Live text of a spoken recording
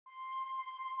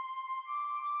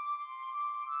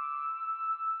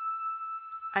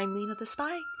I'm Lena the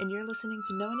Spy, and you're listening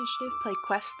to No Initiative play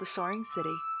Quest the Soaring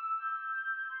City.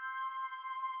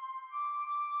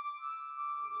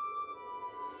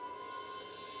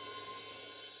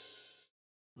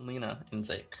 Lena and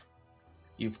Zake,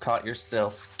 you've caught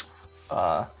yourself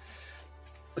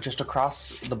just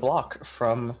across the block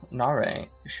from Nare,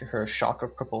 her shock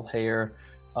of purple hair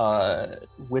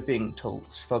whipping to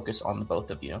focus on the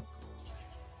both of you.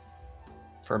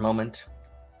 For a moment,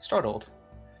 startled.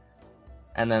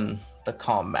 And then the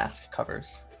calm mask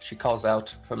covers. She calls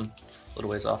out from a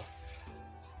little ways off,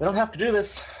 "We don't have to do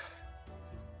this."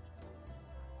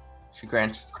 She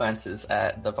glances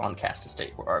at the Von Cast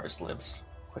estate where Arvis lives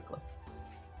quickly.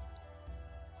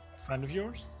 Friend of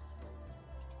yours?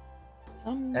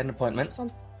 An appointment.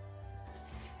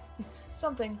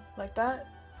 Something like that.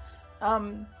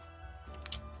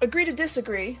 Agree to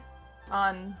disagree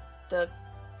on the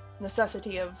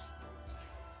necessity of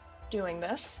doing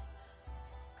this.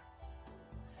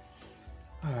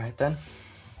 All right, then.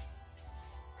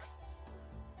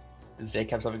 Does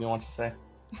Zake have something he wants to say?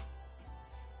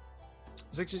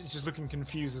 Zake's just looking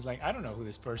confused. Is like, I don't know who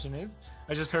this person is.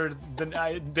 I just heard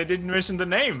they didn't mention the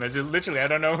name. As literally, I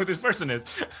don't know who this person is.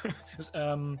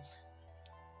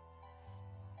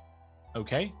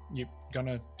 Okay, you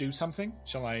gonna do something?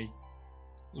 Shall I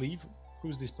leave?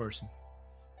 Who's this person?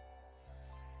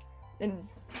 And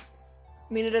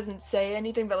Lena doesn't say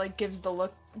anything, but like gives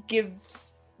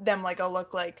them like a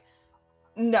look like,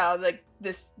 no, like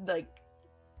this, like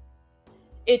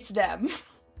it's them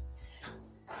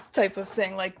type of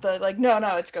thing. Like no,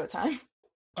 it's go time.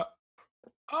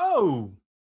 Oh.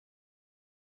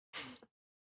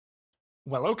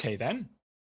 Well, okay then.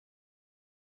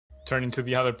 Turning to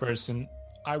the other person,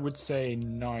 I would say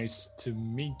nice to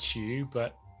meet you,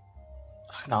 but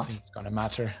I don't think it's gonna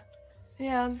matter.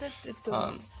 Yeah, it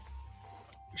doesn't.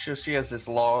 She has this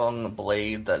long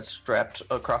blade that's strapped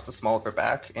across the small of her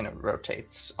back, and it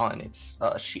rotates on its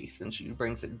sheath, and she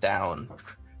brings it down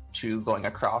to going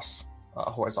across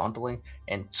horizontally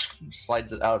and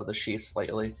slides it out of the sheath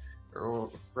slightly.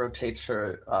 Rotates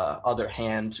her other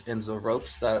hand, and the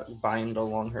ropes that bind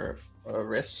along her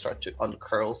wrists start to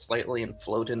uncurl slightly and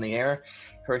float in the air.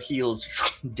 Her heels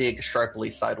dig sharply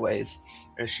sideways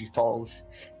as she falls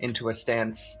into a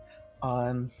stance.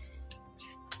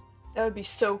 That would be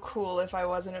so cool if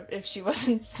she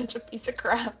wasn't such a piece of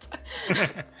crap.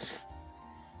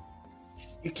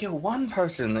 You kill one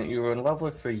person that you were in love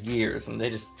with for years, and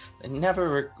they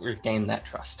never regain that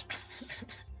trust.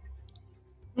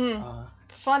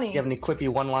 Funny. You have any quippy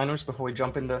one-liners before we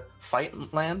jump into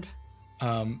fight land?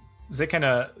 Zay kind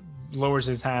of lowers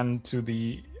his hand to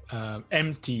the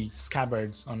empty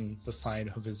scabbards on the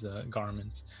side of his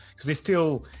garment, because he's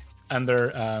still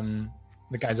under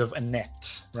the guise of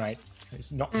Annette, right?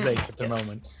 It's not Zake at the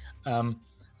moment.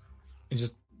 He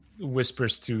just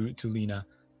whispers to Lena,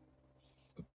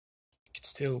 "You can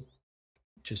still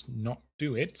just not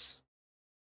do it.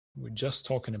 We're just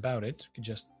talking about it. You can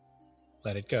just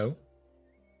let it go.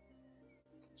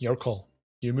 Your call.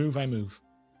 You move, I move."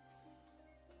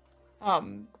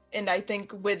 And I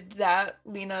think with that,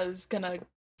 Lena's gonna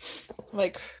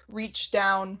like reach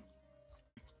down.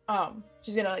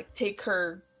 She's gonna like take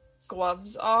her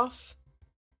gloves off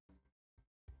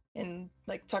and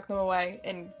like tuck them away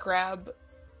and grab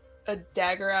a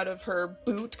dagger out of her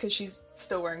boot, because she's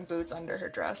still wearing boots under her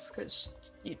dress because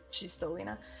she's still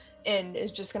Lena, and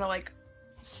is just gonna like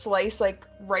slice like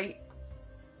right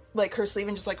like her sleeve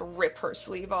and just like rip her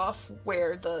sleeve off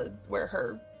where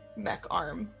her mech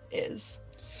arm is,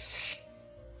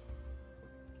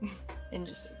 and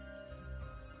just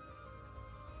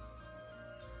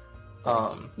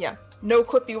yeah, no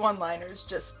quippy one-liners,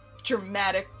 just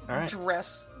dramatic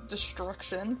dress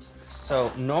destruction.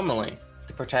 So normally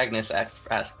the protagonist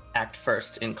act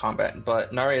first in combat,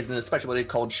 but Nari has a special ability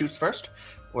called shoots first,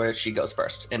 where she goes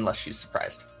first unless she's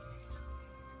surprised.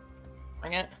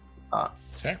 Bring it.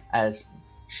 Sure. As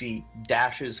she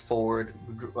dashes forward,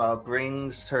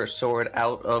 brings her sword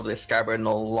out of the scabbard in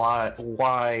a wide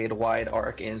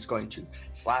arc, and is going to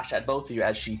slash at both of you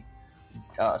as she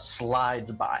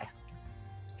slides by,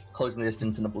 closing the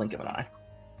distance in the blink of an eye.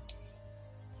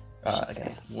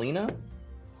 Against Lena.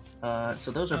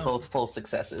 So those are both full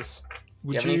successes.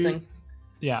 Would you have anything?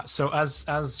 Yeah, so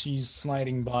as she's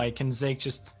sliding by, can Zake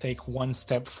just take one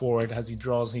step forward as he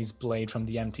draws his blade from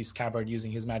the empty scabbard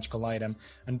using his magical item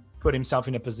and put himself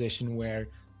in a position where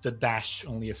the dash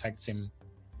only affects him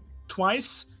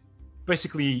twice,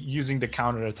 basically using the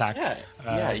counterattack?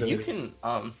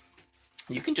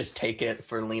 You can just take it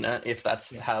for Lena if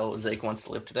that's how Zake wants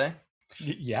to live today.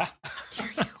 Yeah.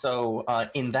 So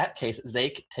in that case,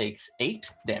 Zake takes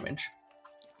 8 damage.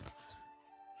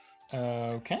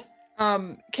 Okay.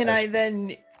 Can I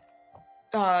then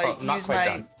Oh, not use quite my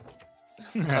done.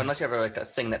 Unless you have like a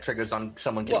thing that triggers on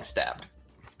someone getting Well- stabbed.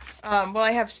 well,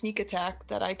 I have sneak attack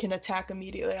that I can attack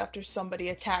immediately after somebody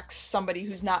attacks somebody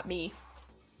who's not me.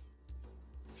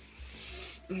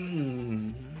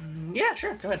 Yeah,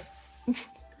 sure. Go ahead.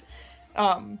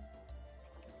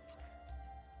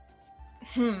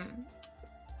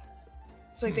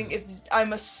 So I think if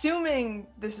I'm assuming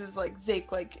this is like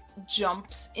Zeke like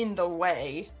jumps in the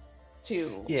way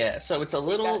to Yeah, so it's a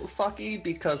little fucky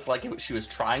because like she was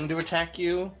trying to attack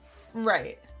you,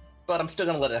 right. but I'm still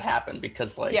gonna let it happen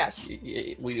because like Yes.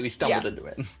 we stumbled Yeah. into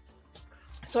it.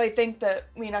 So I think that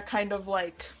Lena kind of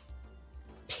like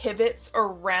pivots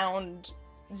around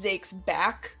Zake's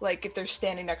back. Like if they're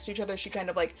standing next to each other, she kind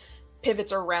of like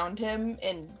pivots around him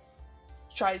and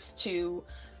tries to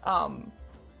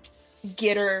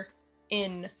get her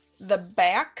in the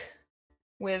back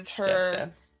with her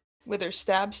Stab. with her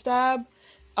stab.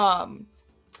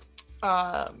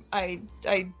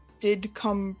 I did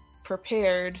come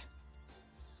prepared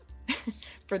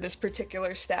for this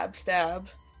particular stab.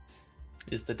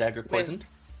 Is the dagger poisoned?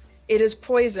 It is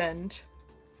poisoned.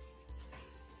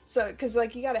 So, because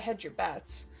like you gotta hedge your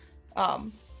bets.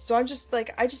 So I'm just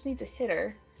like I just need to hit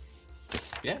her.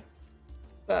 Yeah.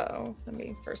 So let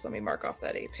me mark off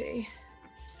that AP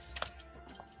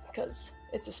because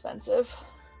it's expensive.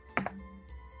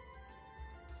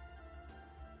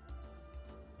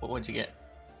 What would you get?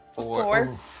 Four.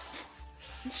 Ooh.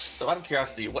 So out of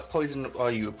curiosity, what poison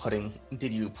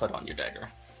did you put on your dagger?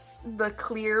 The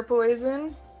clear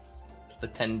poison. It's the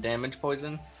 10 damage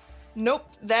poison? Nope,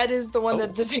 that is the one Oh.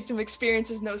 that the victim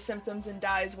experiences no symptoms and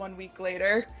dies 1 week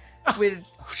later with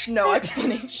no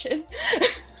explanation.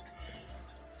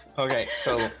 Okay,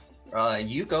 so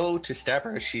you go to stab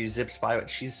her. She zips by, but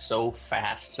she's so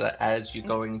fast that as you're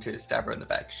going to stab her in the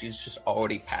back, she's just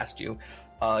already past you.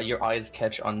 Your eyes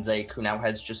catch on Zeke, who now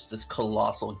has just this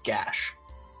colossal gash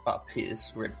up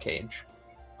his rib cage.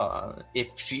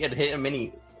 If she had hit him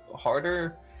any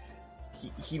harder,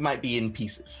 he might be in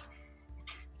pieces.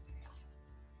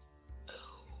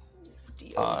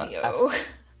 Dio.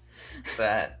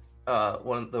 That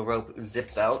one of the rope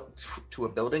zips out to a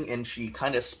building, and she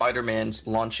kind of Spider-Man's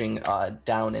launching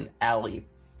down an alley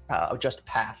just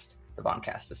past the Von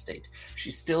Cast estate.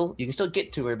 You can still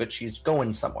get to her, but she's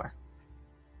going somewhere.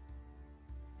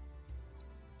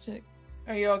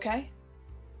 Are you okay?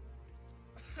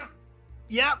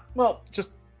 Yeah. Well,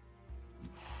 Just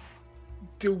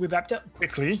deal with that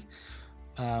quickly.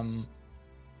 I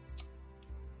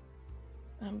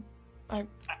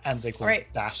And Zeke will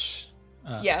Right. dash.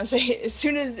 yeah. So as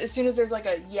soon as there's like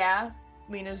a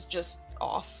Lena's just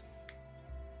off.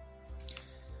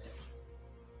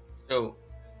 So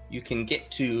you can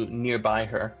get to nearby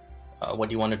her. What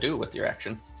do you want to do with your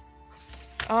action?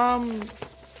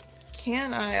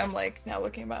 Can I? I'm like now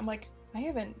looking about. I'm like I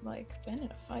haven't like been in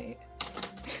a fight.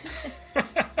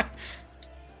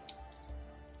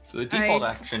 So the default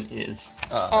action is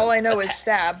All I know is attack.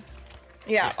 stab.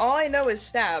 Yeah, all I know is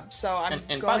stab. So I'm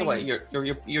And going. by the way,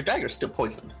 your dagger's still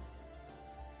poisoned.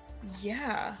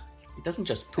 Yeah. It doesn't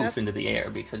just poof That's- into the air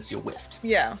because you whiffed.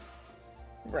 Yeah.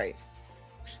 Right.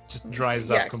 Just dries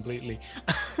Yeah. up completely.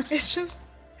 It's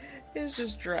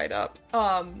just dried up.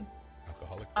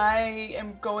 Alcoholic. I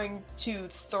am going to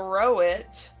throw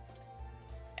it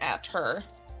at her.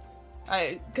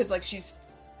 Because like she's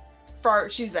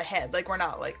ahead. Like we're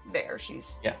not like there.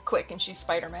 She's quick and she's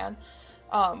Spider-Man.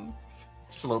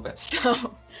 Just a little bit.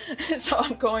 So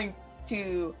I'm going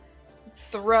to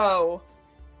throw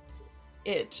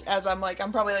it as I'm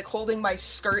probably like holding my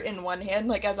skirt in one hand,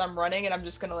 like as I'm running, and I'm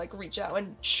just gonna like reach out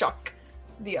and chuck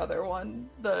the other one,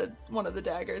 one of the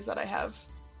daggers that I have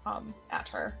at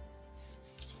her.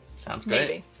 Sounds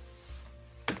great.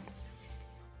 Maybe.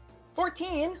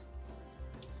 14.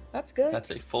 That's good.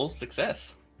 That's a full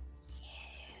success.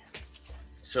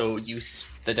 So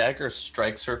the dagger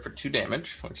strikes her for 2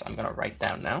 damage, which I'm gonna write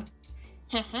down now.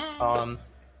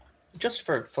 Just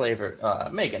for flavor,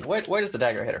 Megan, where does the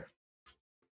dagger hit her?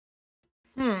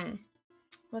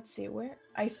 Let's see where.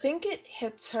 I think it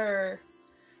hits her.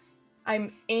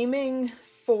 I'm aiming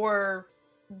for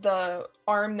the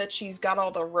arm that she's got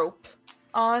all the rope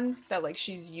on, that like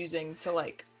she's using to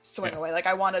like swing away. Like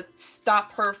I want to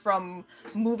stop her from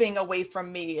moving away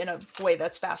from me in a way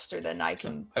that's faster than I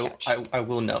can catch. I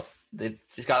will note that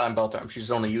she's got it on both arms.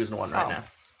 She's only using one right now,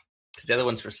 because the other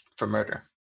one's for murder.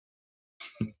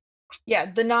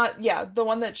 The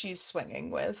one that she's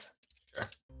swinging with. Sure.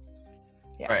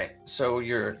 Yeah. All right. So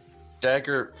your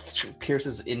dagger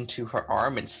pierces into her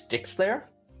arm and sticks there.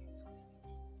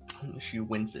 She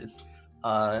winces.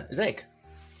 Zake.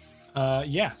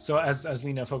 Yeah, so as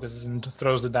Lena focuses and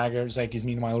throws the dagger, Zeke is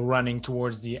meanwhile running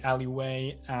towards the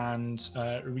alleyway and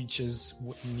reaches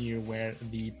near where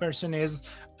the person is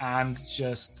and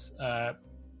just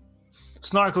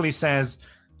snarkily says,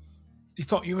 "You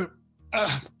thought you were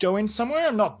going somewhere?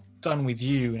 I'm not done with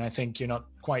you, and I think you're not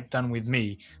quite done with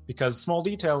me." Because, small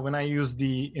detail, when I use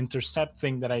the intercept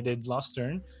thing that I did last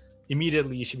turn,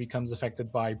 immediately she becomes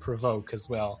affected by provoke as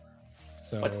well.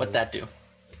 So What'd that do?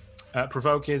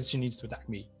 Provoke is she needs to attack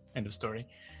me. End of story.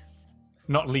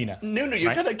 Not Lena. No, you're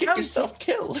right? gonna get yourself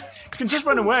killed. You can just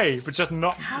run away, but just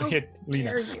not hit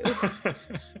Lena. Dare you?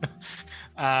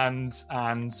 and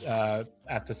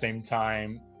at the same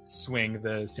time, swing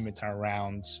the scimitar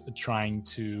around, trying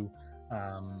to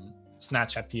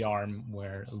snatch at the arm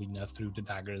where Lena threw the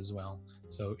dagger as well,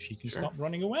 so she can stop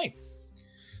running away.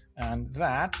 And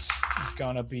that is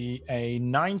gonna be a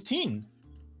 19.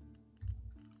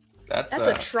 That's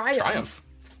a triumph.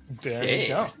 There you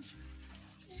go.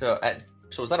 So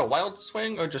was that a wild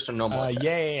swing or just a normal attack?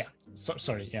 Yeah.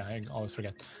 Sorry, I always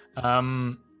forget.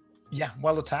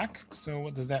 Wild attack. So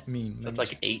what does that mean? That's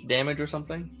like 8 damage or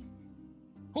something?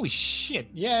 Holy shit.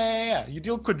 Yeah. You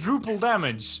deal quadruple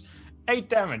damage. 8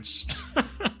 damage.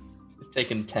 It's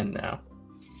taken 10 now.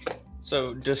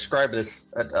 So describe this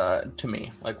to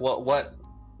me. Like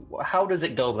how does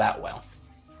it go that well?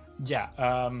 Yeah.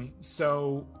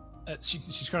 So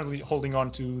she's currently holding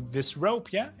on to this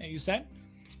rope, yeah? You said?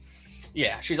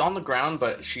 Yeah, she's on the ground,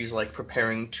 but she's like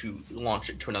preparing to launch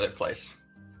it to another place.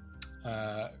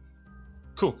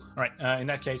 Cool. All right. In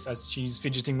that case, as she's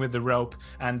fidgeting with the rope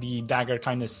and the dagger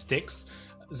kind of sticks,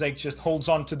 Zeke just holds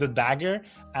on to the dagger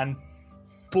and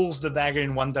pulls the dagger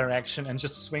in one direction and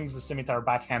just swings the scimitar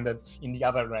backhanded in the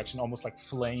other direction, almost like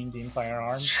flaying the entire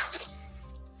arm.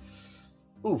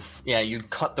 Oof. Yeah, you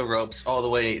cut the ropes all the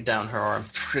way down her arm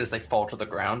as they fall to the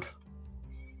ground.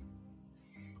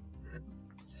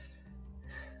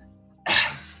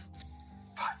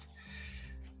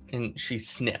 And she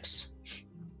sniffs.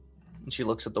 And she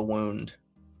looks at the wound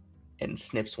and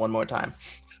sniffs one more time.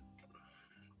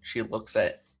 She looks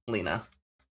at Lena.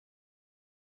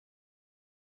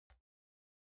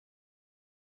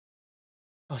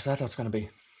 Oh, so that's how it's going to be.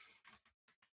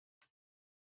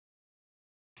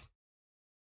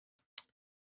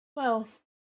 Well,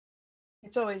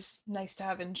 it's always nice to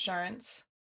have insurance.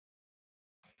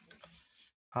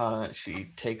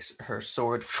 She takes her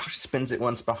sword, spins it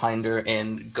once behind her,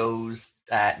 and goes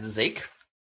at Zeke.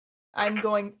 I am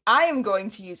going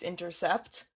to use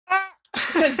intercept.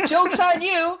 Because joke's on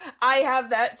you, I have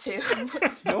that too. You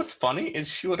know what's funny is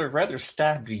she would have rather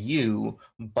stabbed you,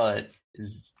 but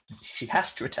she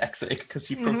has to attack Zeke because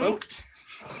he provoked.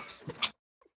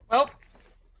 Well,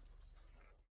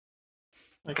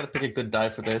 I gotta pick a good die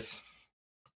for this.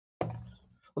 Well,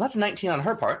 that's 19 on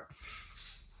her part.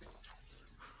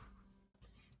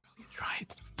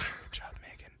 Right. Good job,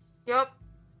 Megan.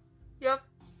 Yep.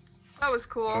 That was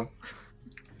cool.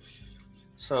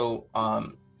 So,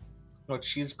 what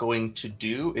she's going to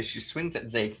do is she swings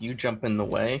at Zeke, you jump in the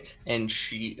way, and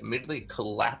she immediately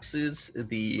collapses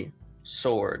the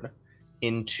sword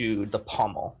into the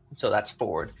pommel. So that's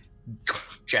forward.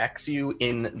 Jacks you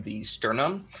in the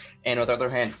sternum, and with her other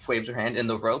hand, waves her hand, and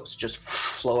the ropes just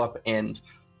flow up and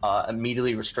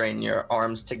immediately restrain your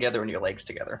arms together and your legs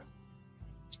together.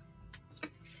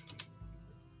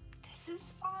 This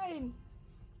is fine.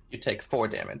 You take 4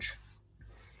 damage.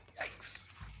 Yikes.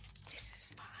 This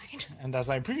is fine. And as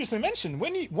I previously mentioned,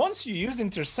 once you use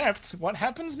intercept, what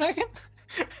happens, Megan?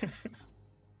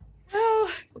 Well,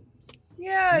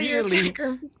 yeah, your Really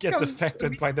attacker gets becomes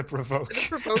affected by the provoke.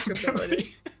 provoke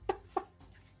ability.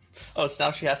 Oh, so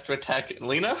now she has to attack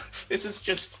Lena? This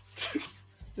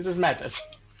is madness.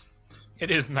 It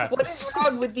is madness. What is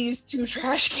wrong with these 2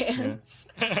 trash cans?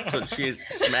 So she's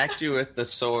smacked you with the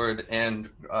sword and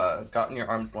gotten your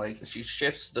arms and legs. She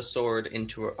shifts the sword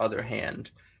into her other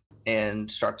hand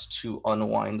and starts to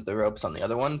unwind the ropes on the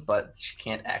other one, but she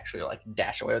can't actually like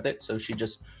dash away with it, so she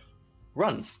just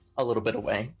runs a little bit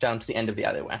away down to the end of the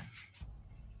alleyway.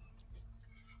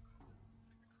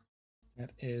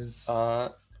 That is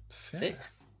Zeke.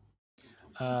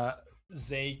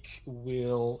 Zeke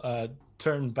will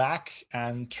turn back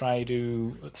and try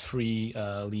to free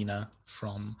Lena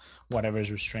from whatever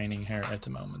is restraining her at the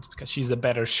moment, because she's a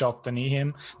better shot than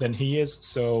he is.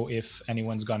 So if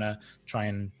anyone's gonna try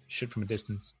and shoot from a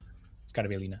distance, it's gotta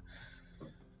be Lena.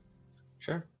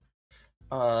 Sure.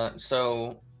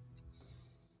 So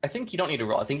I think you don't need to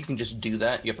roll. I think you can just do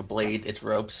that. You have a blade, it's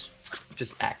ropes.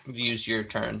 Just use your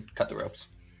turn, cut the ropes.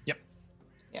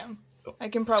 Yeah. I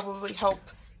can probably help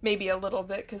maybe a little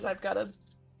bit because I've got a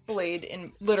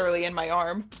blade literally in my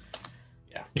arm.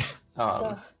 Yeah.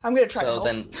 I'm gonna try to So help.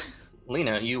 then,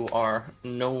 Lena, you are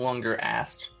no longer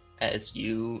asked as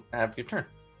you have your turn.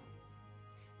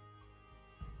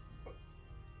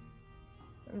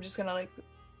 I'm just gonna like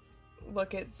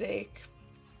look at Zeke.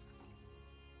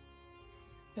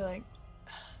 Be like,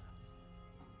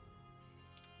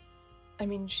 I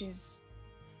mean, she's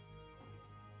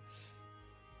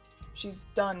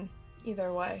done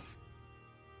either way.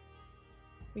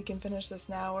 We can finish this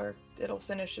now, or it'll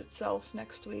finish itself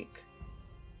next week.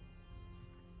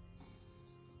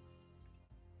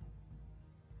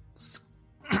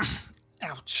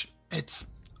 Ouch.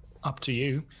 It's up to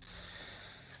you.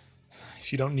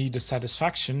 If you don't need the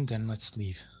satisfaction, then let's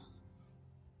leave.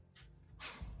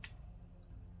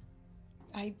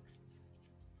 I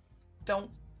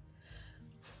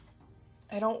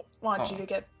don't want you to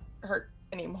get hurt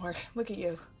anymore. Look at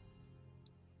you.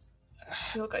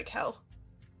 You look like hell.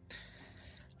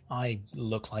 I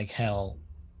look like hell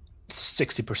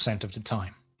 60% of the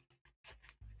time.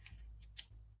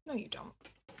 No, you don't.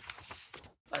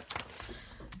 But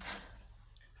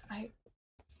I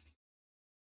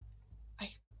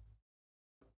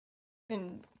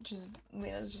and just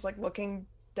Lena's just like looking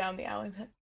down the alley.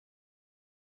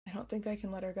 I don't think I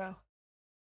can let her go.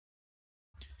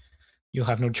 You'll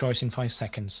have no choice in 5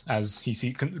 seconds as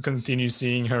he continues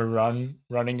seeing her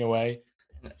running away.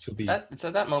 She'll be. It's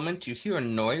at that moment you hear a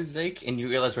noise, Zeke, and you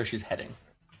realize where she's heading.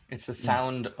 It's the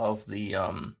sound of the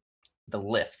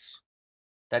lifts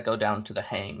that go down to the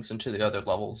hangs and to the other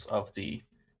levels of the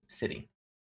city.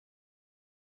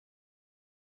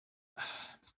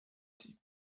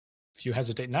 If you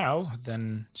hesitate now,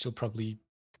 then she'll probably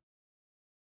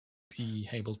be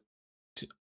able to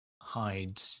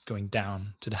hide going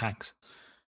down to the hangs.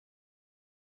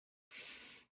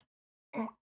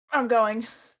 I'm going.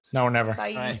 It's now or never.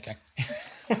 Bye. Right.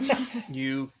 Okay.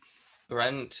 You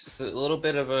run just a little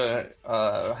bit of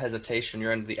a hesitation.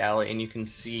 You're into the alley, and you can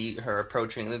see her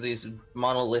approaching. There are these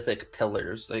monolithic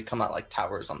pillars. They come out like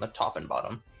towers on the top and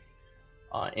bottom.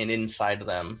 And inside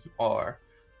them are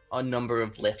a number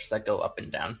of lifts that go up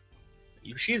and down.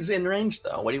 She's in range,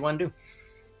 though. What do you want to do?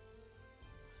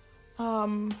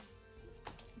 I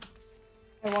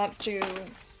want to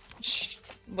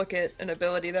look at an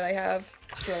ability that I have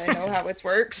so that I know how it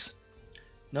works.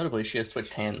 Notably, she has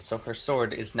switched hands, so her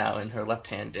sword is now in her left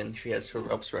hand, and she has her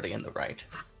ropes ready in the right.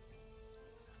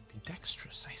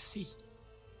 Dexterous, I see.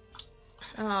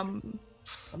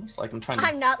 Almost like I'm trying to.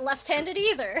 I'm not left-handed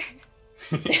either.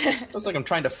 Almost like I'm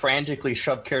trying to frantically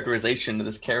shove characterization into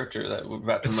this character that we're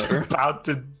about to It's murder. about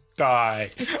to die.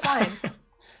 It's fine.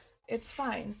 It's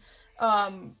fine.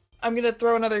 I'm gonna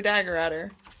throw another dagger at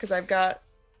her because I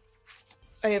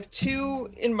have 2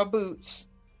 in my boots.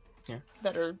 Yeah.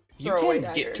 That are You throwaway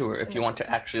can get to daggers, her if and you then- want to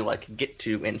actually like get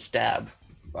to and stab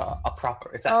a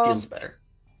proper. If that feels better.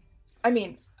 I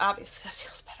mean, obviously that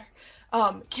feels better.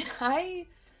 Can I?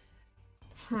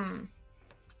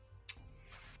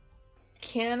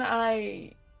 Can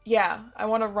I? Yeah, I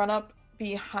want to run up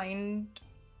behind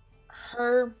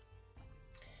her,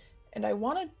 and I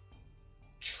want to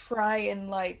try and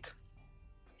like,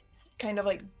 kind of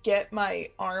like get my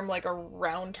arm like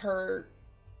around her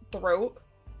throat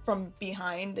from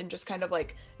behind and just kind of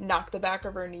like knock the back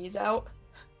of her knees out.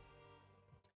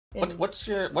 And, What's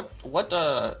your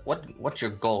what's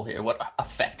your goal here? What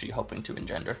effect are you hoping to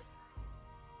engender?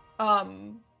 I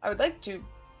would like to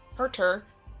hurt her,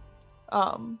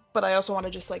 but I also want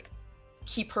to just like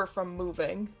keep her from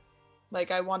moving.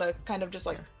 Like I want to kind of just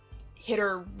like hit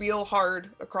her real hard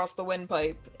across the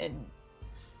windpipe and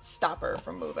stop her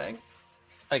from moving.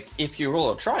 Like if you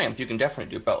roll a triumph, you can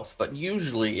definitely do both. But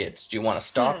usually it's do you want to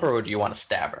stop her or do you want to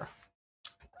stab her?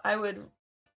 I would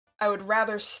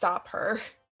rather stop her.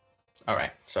 All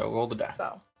right, so roll the die.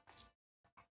 So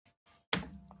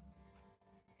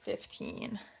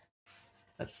 15.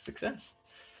 That's a success.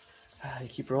 You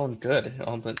keep rolling good.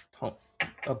 All the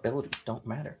abilities don't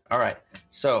matter. All right,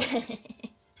 so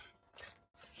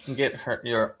you get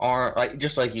your arm, like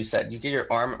just like you said, you get your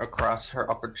arm across her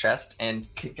upper chest and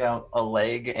kick out a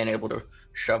leg and able to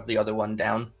shove the other one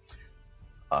down.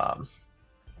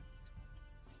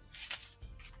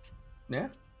 Yeah.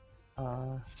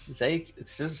 Zeke,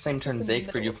 this is the same turn in the Zeke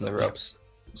freed you middle from the of the- ropes.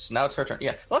 So now it's her turn.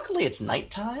 Yeah. Luckily, it's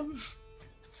nighttime.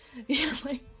 Yeah,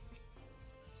 like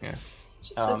Yeah.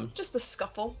 just a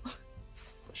scuffle.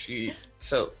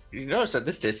 So you notice at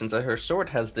this distance that her sword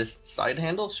has this side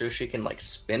handle, so she can like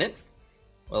spin it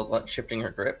while shifting her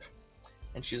grip,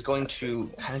 and she's going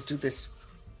to kind of do this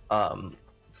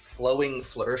flowing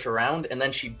flourish around, and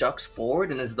then she ducks forward,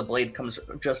 and as the blade comes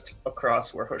just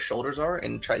across where her shoulders are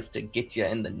and tries to get you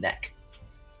in the neck.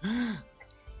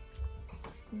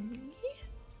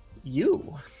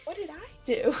 You. What did I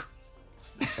do?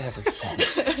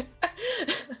 Everything.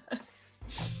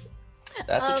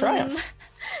 That's a triumph.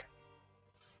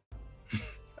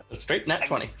 That's a straight nat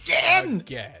 20. Again.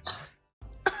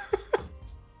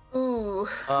 Ooh.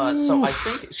 So I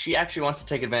think she actually wants to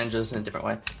take advantage of this in a different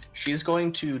way. She's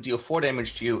going to deal 4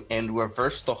 damage to you and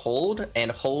reverse the hold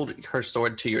and hold her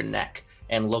sword to your neck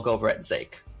and look over at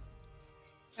Zake.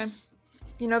 Okay.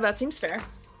 You know, that seems fair.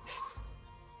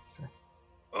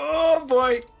 Oh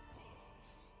boy.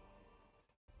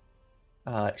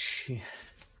 She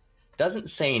doesn't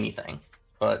say anything,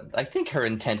 but I think her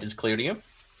intent is clear to you.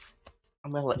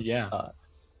 I'm gonna let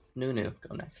Nunu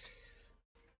go next.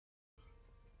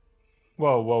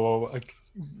 Whoa. Like,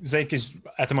 Zake is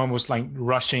at the moment was like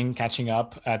rushing, catching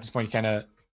up. At this point, he kind of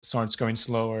starts going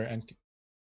slower, and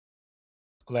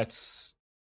let's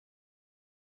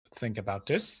think about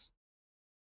this.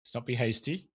 Let's not be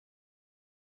hasty.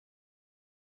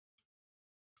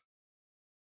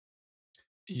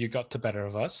 You got the better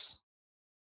of us.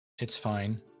 It's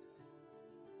fine.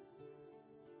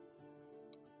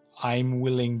 I'm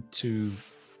willing to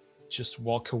just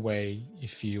walk away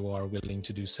if you are willing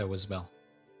to do so as well.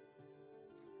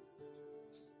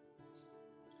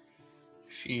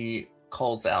 She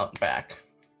calls out back.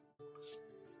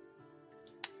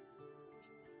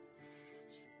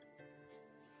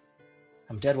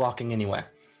 I'm dead walking anyway.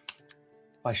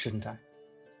 Why shouldn't I?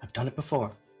 I've done it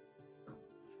before.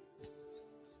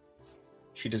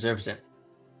 She deserves it.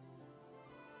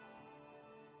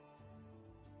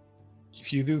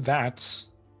 If you do that,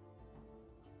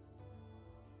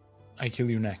 I kill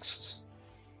you next.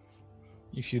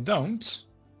 If you don't,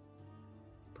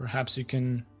 perhaps you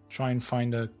can try and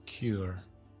find a cure.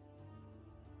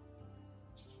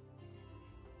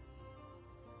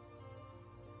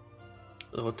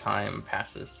 A little time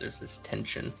passes. There's this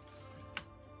tension.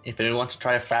 If anyone wants to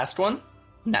try a fast one,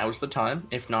 now's the time.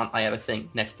 If not, I have a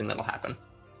next thing that'll happen.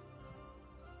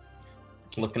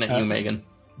 Looking at you, Megan.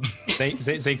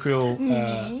 Zake will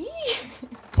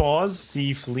pause,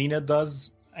 see if Lena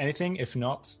does anything. If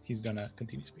not, he's gonna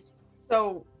continue speaking.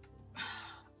 So,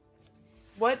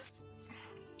 what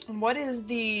is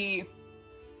the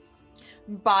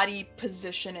body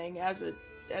positioning as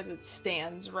it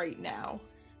stands right now?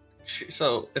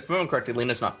 So, if I remember correctly,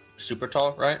 Lena's not super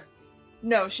tall, right?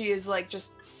 No, she is like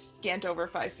just scant over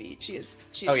 5 feet. She is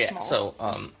Oh yeah, small. so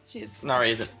she's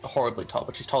Nari isn't horribly tall,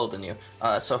 but she's taller than you.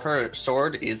 So her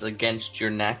sword is against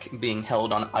your neck, being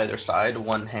held on either side,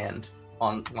 one hand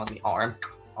on the arm,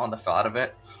 on the flat of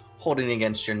it, holding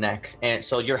against your neck. And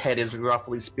so your head is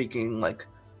roughly speaking like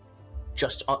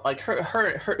just like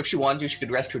her if she wanted to, she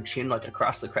could rest her chin like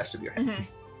across the crest of your head. Mhm.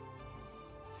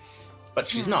 But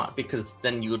she's not, because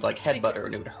then you would like headbutt her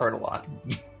and it would hurt a lot.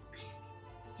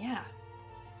 yeah.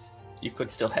 You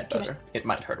could still headbutt her. It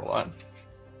might hurt a lot.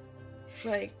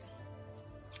 Like,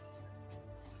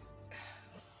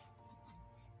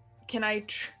 can I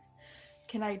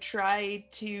try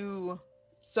to?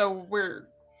 So we're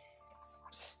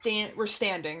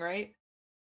standing, right?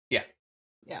 Yeah.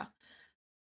 Yeah.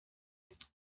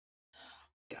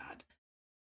 God,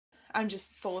 I'm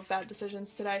just full of bad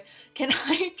decisions today. Can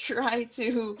I try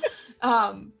to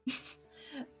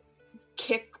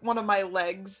kick one of my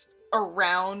legs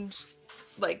around,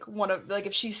 like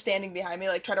if she's standing behind me,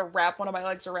 like try to wrap one of my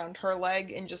legs around her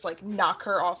leg and just like knock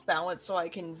her off balance so I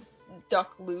can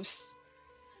duck loose?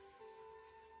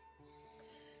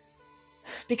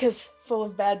 Because full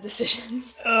of bad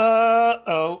decisions.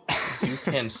 You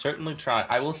can certainly try.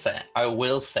 I will say,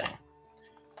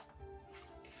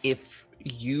 if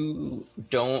you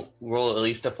don't roll at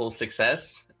least a full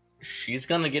success, she's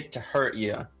gonna get to hurt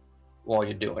you while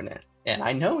you're doing it. And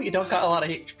I know you don't got a lot of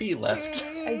HP left.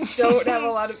 I don't have a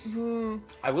lot of...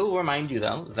 I will remind you,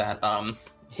 though, that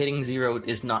hitting 0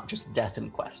 is not just death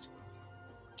in Quest.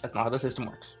 That's not how the system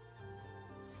works.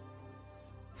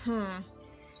 God.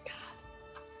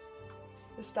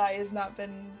 This die has not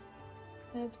been...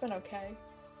 It's been okay,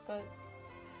 but...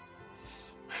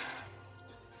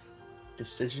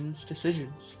 Decisions.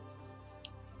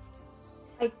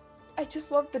 I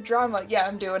just love the drama. Yeah,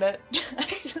 I'm doing it.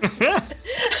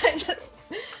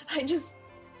 I just...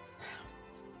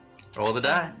 Roll the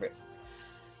die.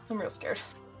 I'm real scared.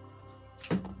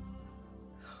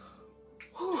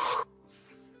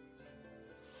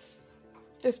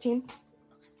 15.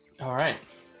 All right.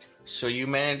 So you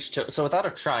managed to... So without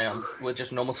a triumph, with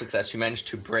just normal success, you managed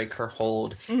to break her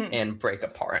hold and break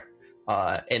apart.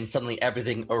 and suddenly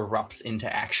everything erupts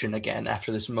into action again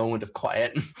after this moment of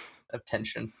quiet, of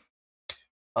tension.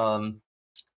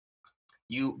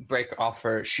 You break off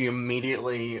her. She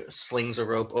immediately slings a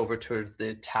rope over to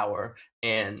the tower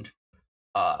and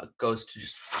goes to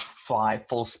just fly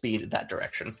full speed in that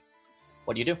direction.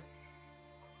 What do you do?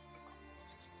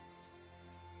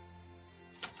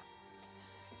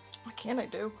 What can I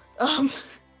do? You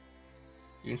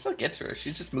can still get to her.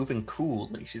 She's just moving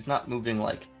coolly. She's not moving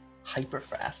like hyper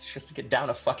fast. She has to get down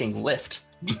a fucking lift.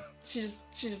 She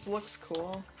just looks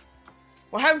cool.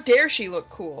 Well, how dare she look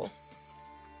cool?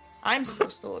 I'm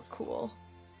supposed to look cool.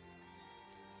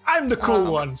 I'm the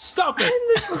cool one. Stop it. I'm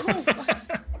the cool one.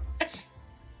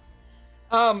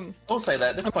 I'll say that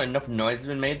at this point enough noise has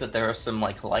been made that there are some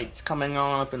like lights coming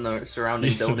on up in the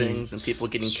surrounding buildings and people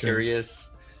getting curious.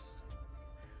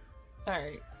 All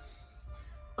right.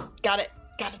 Gotta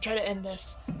try to end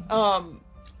this. I'm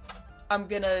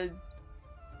gonna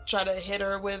try to hit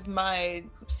her with my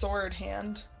sword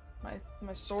hand.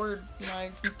 My sword,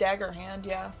 my dagger hand,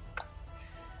 yeah.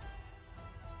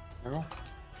 Roll.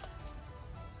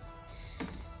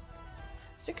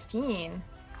 16.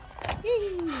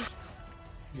 Yay.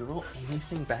 You roll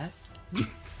anything bad?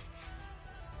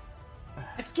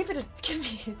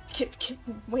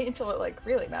 Wait until it like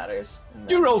really matters.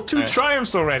 You rolled 2 Alright.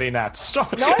 triumphs already, Nat.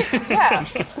 Stop it. No, yeah.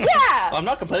 Well, I'm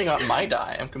not complaining about my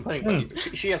die. I'm complaining about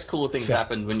you. She has cool things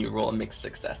happen when you roll a mixed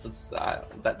success. That's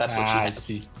what she I has.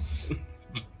 see.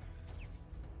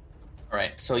 All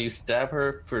right, so you stab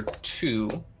her for 2,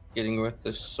 getting her with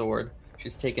the sword.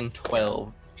 She's taken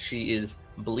 12. She is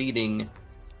bleeding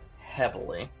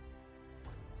heavily.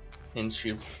 And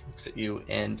she looks at you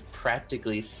and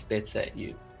practically spits at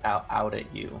you, out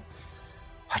at you.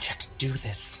 Why'd you have to do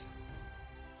this?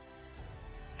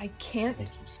 I can't. Make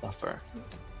you suffer.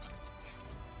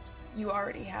 You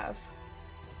already have.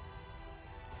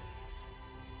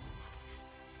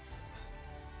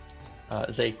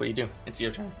 Zeke, what do you do? It's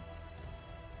your turn.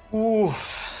 Ooh.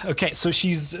 Okay, so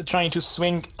she's trying to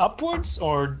swing upwards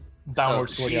or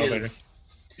downwards So toward the elevator?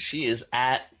 she is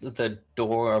at the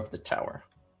door of the tower.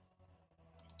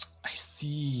 I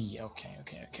see. Okay.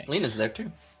 Lena's there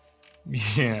too.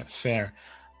 Yeah, fair.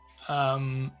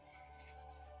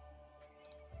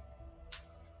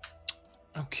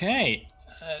 Okay.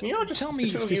 You know, just tell me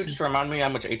the two if of you this just is... remind me how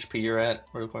much HP you're at,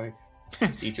 real quick.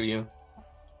 Just each of you.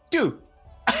 Do.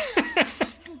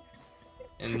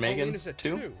 And Megan, Lena's at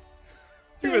 2?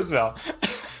 You as well.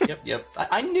 Yep.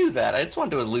 I knew that. I just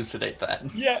wanted to elucidate that.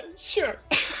 Yeah, sure.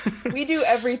 We do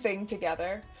everything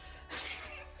together.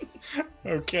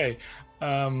 Okay.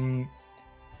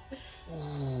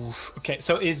 Okay,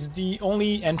 so is the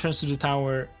only entrance to the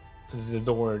tower the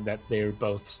door that they're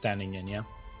both standing in, yeah?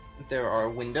 There are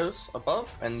windows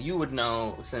above, and you would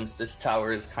know, since this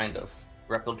tower is kind of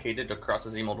replicated across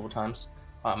the sea multiple times,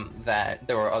 that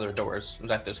there are other doors. In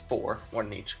fact, there's 4, one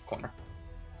in each corner.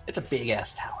 It's a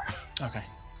big-ass tower. Okay,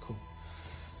 cool.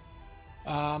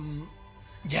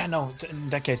 Yeah, no, in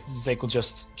that case, Zeke will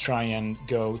just try and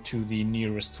go to the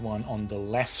nearest one on the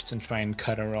left and try and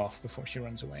cut her off before she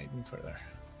runs away even further.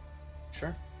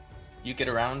 Sure. You get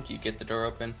around, you get the door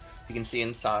open. You can see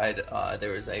inside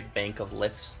there is a bank of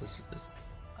lifts. There's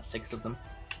 6 of them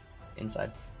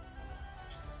inside.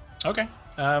 Okay.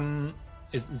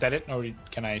 Is that it, or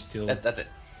can I still? That's it.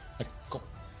 Okay, cool.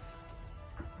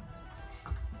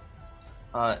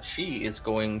 She is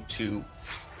going to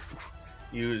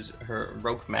use her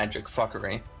rope magic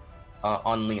fuckery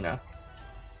on Lena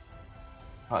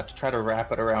to try to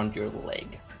wrap it around your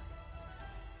leg.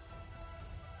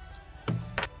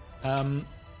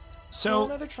 So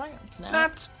another triumph now.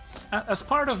 that, as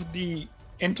part of the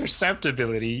intercept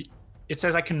ability, it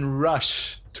says I can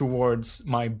rush towards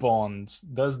my bond.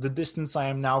 Does the distance I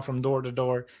am now from door to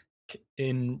door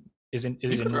is it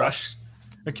in could rush?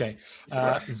 Okay.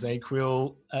 rush. Zeke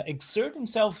will exert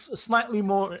himself slightly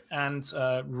more and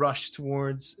rush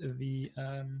towards the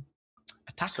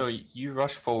attacker. So you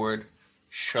rush forward,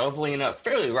 shove Lena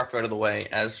fairly rough out of the way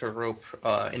as her rope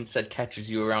instead catches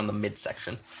you around the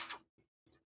midsection.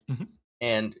 Mhm.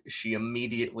 And she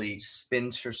immediately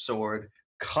spins her sword,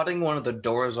 cutting one of the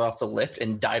doors off the lift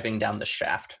and diving down the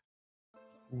shaft.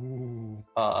 Ooh.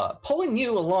 Pulling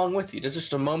you along with you. There's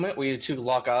just a moment where you two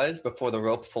lock eyes before the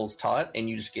rope pulls taut and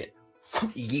you just get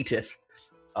yeeted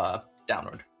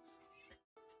downward.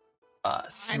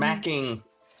 Smacking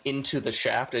into the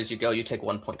shaft as you go, you take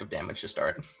 1 point of damage to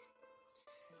start.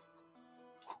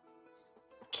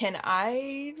 Can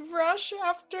I rush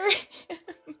after him?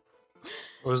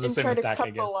 It was the and same try to attack, cut I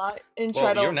the guess. line and Well,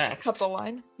 try to you're next. cut the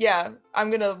line? Yeah,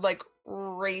 I'm gonna like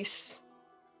race.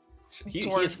 He is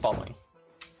Towards- following.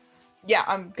 yeah,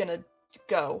 I'm gonna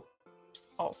go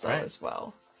also Right. as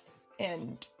well.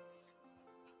 And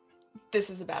this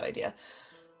is a bad idea.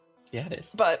 Yeah, it is.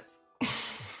 But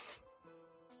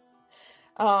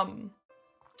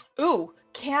ooh,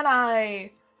 can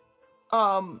I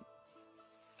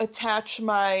attach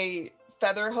my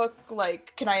feather hook?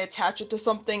 Like, can I attach it to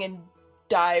something and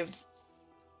dive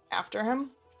after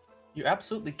him? You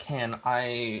absolutely can.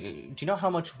 Do you know how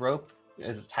much rope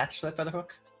is attached to that feather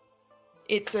hook?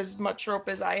 It's as much rope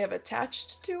as I have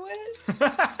attached to it.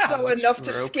 How So much enough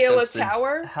to rope scale a does the-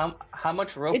 tower? How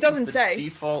much rope It doesn't does the say.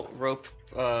 default rope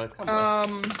come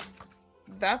with?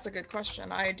 That's a good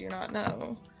question. I do not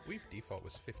know. We've default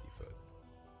was 50 foot,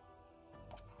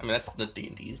 I mean, that's the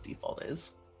D&D's default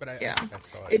is. but I Yeah. think I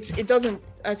saw it. It doesn't.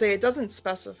 I say it doesn't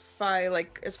specify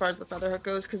like as far as the feather hook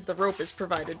goes because the rope is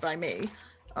provided by me.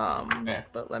 Yeah.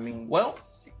 But let me. Well-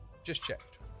 see. Just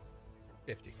checked.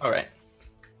 50. All right.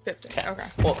 50. Okay. Okay.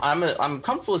 Well, I'm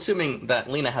comfortable assuming that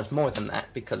Lena has more than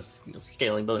that because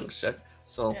scaling buildings shit.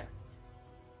 So,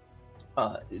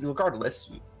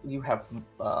 regardless, you have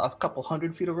a couple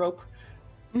 100 feet of rope.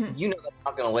 Mhm. You know that's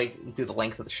not going to do the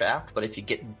length of the shaft, but if you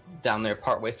get down there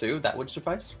partway through, that would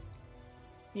suffice.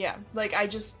 Yeah. Like I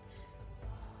just.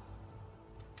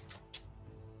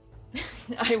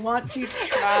 I want to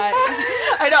try.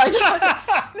 I know. I just want to.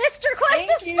 Mr. Quest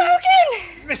has Thank you.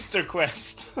 spoken! Mr.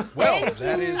 Quest. Well,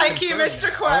 that is. Thank you, confirmed Mr.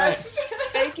 now. Quest.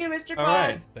 Thank you, Mr. All right.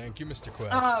 Quest. Thank you, Mr.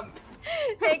 Quest.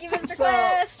 Thank you, Mr. So-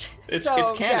 Quest! It's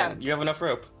So, canon. yeah. You have enough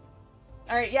rope.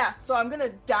 All right, yeah. So I'm gonna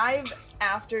dive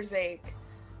after Zake,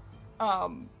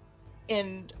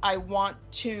 and I want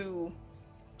to.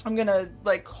 I'm gonna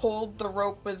like hold the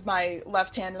rope with my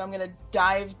left hand, and I'm gonna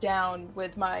dive down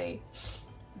with my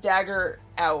dagger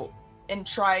out and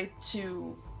try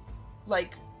to,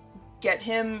 like, get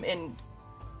him and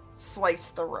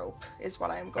slice the rope. Is what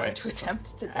I'm going Alright, to so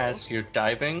attempt to do. As you're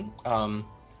diving,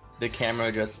 the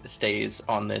camera just stays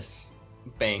on this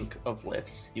bank of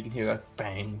lifts. You can hear a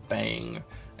bang, bang,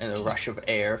 and a rush of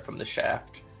air from the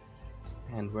shaft.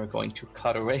 And we're going to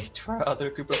cut away to our other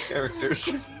group of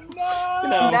characters. No! You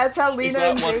know, That's how if Lena that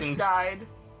and Zake wasn't- died.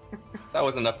 That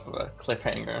was enough of a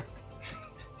cliffhanger.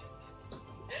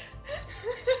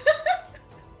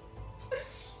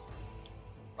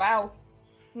 Wow.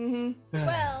 Mm-hmm.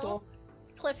 Well,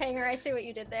 cliffhanger, I see what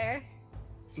you did there.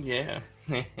 Yeah.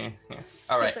 All 'Cause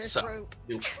right, there's so rope.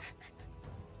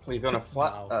 we're going to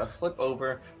Wow. flip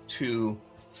over to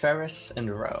Ferris and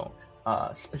Roe.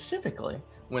 Specifically,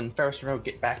 when Ferris and Roe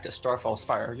get back to Starfall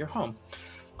Spire, your home,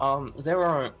 there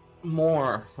are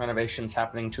more renovations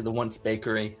happening to the once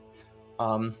bakery,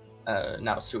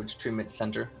 now sewage treatment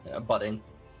center, budding.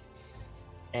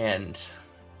 And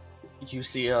you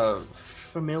see a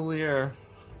familiar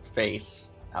face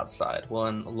outside,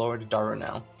 one Lord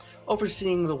Darunel,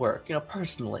 overseeing the work,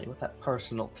 personally, with that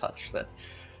personal touch that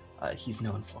he's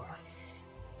known for.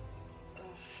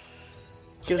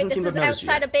 He doesn't Wait, seem this to is have noticed you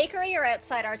outside yet. a bakery or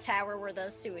outside our tower where the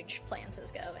sewage plant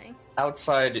is going?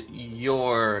 Outside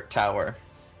your tower.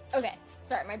 Okay,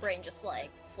 sorry, my brain just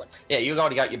flipped. Yeah, you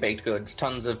already got your baked goods,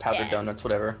 tons of powdered Yeah. donuts,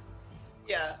 whatever.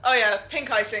 Yeah. Oh yeah.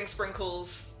 Pink icing,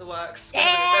 sprinkles, the works. Yeah, We're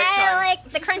having a great I time. like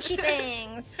the crunchy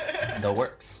things. The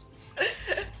works.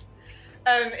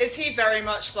 Is he very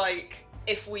much like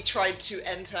if we tried to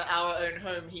enter our own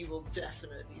home, he will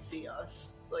definitely see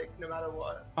us, like no matter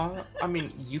what. I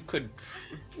mean, you've been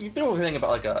overthinking about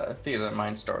like a theater of the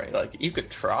mind story. Like, you could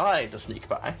try to sneak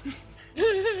by.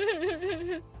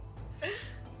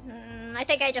 I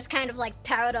think I just kind of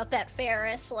pout up at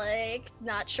Ferris,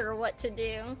 not sure what to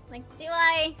do.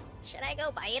 Should I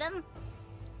go bite him?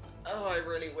 Oh, I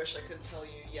really wish I could tell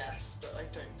you yes, but I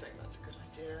don't think that's a good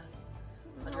idea.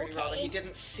 I'd really rather Okay. he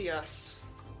didn't see us.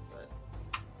 But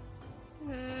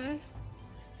Hmm.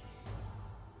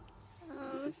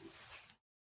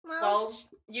 well,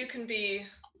 you can be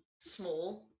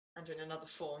small and in another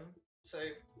form, so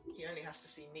he only has to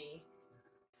see me.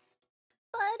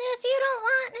 But if you don't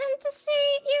want him to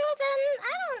see you, then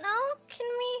I don't know.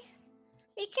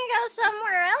 We can go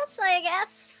somewhere else, I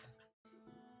guess.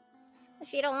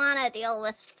 If you don't want to deal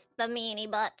with the meanie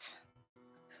butt.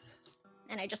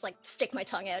 And I just stick my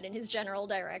tongue out in his general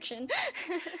direction.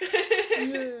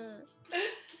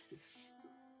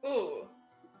 Ooh,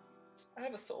 I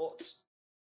have a thought.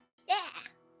 Yeah.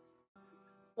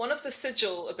 One of the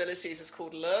sigil abilities is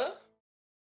called Lure,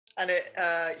 and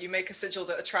you make a sigil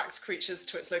that attracts creatures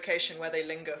to its location where they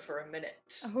linger for a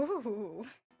minute. Ooh.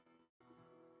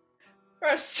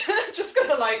 Rest, just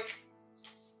gonna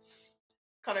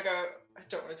kind of go, I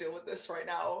don't want to deal with this right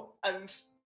now, and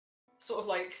sort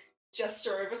of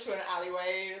gesture over to an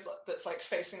alleyway that's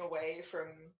facing away from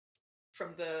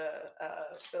from the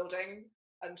building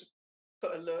and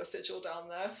put a lure sigil down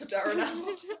there for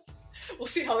Darren. We'll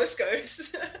see how this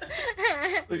goes.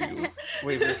 You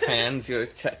wave your hands, your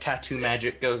tattoo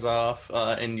magic goes off,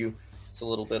 and it's a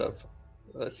little bit of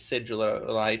sigil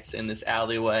lights in this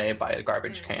alleyway by a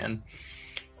garbage can.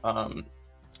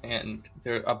 And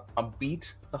there a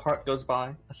beat, the heart goes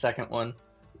by, a second one,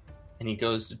 and he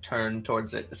goes to turn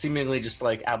towards it, seemingly just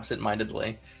like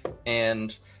absent-mindedly,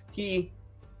 and he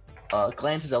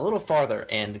glances a little farther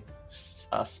and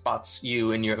spots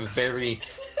you in your very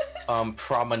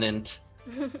prominent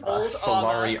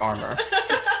Solari armor.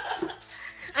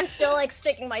 I'm still like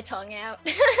sticking my tongue out.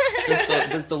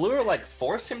 Does the lure like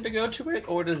force him to go to it,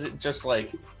 or does it just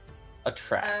like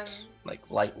attract like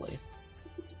lightly?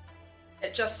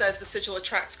 It just says the sigil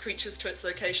attracts creatures to its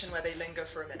location where they linger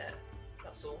for a minute.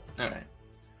 That's all. Alright.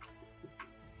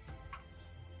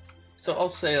 So I'll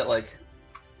say that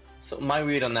so my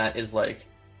read on that is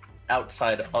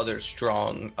outside other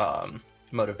strong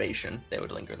motivation, they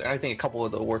would linger there. I think a couple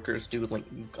of the workers do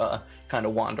kind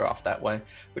of wander off that way.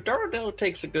 But Daradil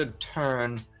takes a good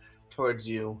turn towards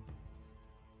you.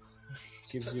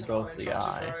 Gives Put you some both more in the front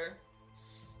of eye. Ro.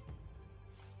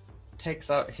 Takes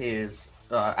out his,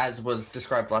 as was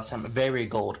described last time, a very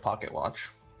gold pocket watch.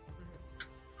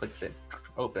 Clicks it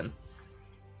open.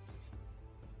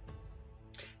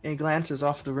 And he glances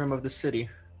off the rim of the city,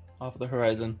 off the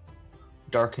horizon.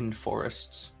 Darkened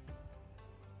forests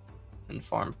and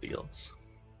farm fields.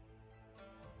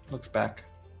 Looks back.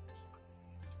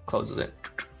 Closes it.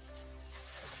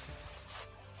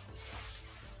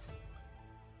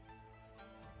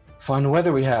 Fine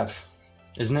weather we have,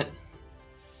 isn't it?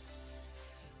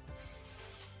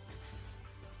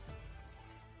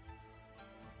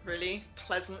 Really?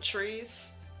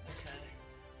 Pleasantries? Okay.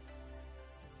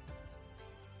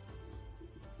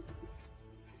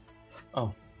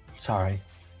 Oh, sorry.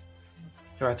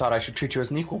 Here I thought I should treat you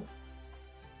as an equal.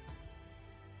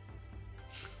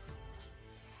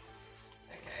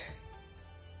 Okay.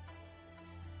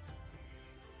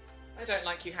 I don't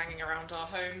like you hanging around our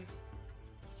home.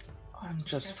 I'm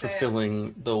just gonna say it.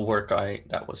 fulfilling the work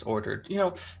that was ordered.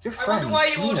 Your I friend. wonder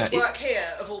why you Lena, ordered work here,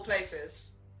 of all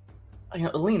places.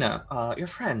 Alina, your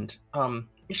friend,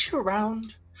 is she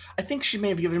around? I think she may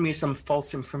have given me some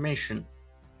false information.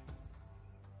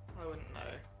 I wouldn't know.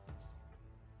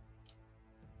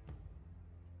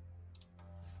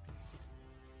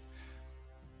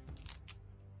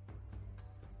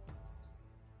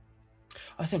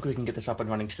 I think we can get this up and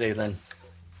running today then.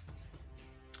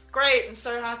 Great, I'm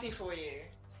so happy for you.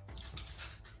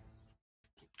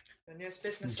 Your newest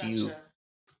business Do you- venture.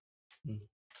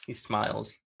 He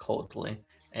smiles coldly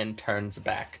and turns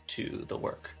back to the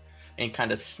work. And he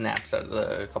kind of snaps at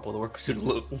a couple of the workers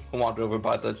who wander over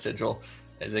by the sigil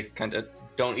as they kind of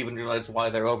don't even realize why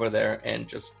they're over there and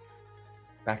just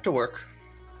back to work.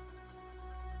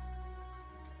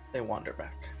 They wander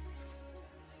back.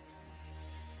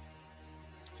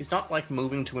 He's not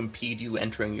moving to impede you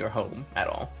entering your home at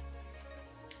all.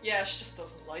 Yeah, she just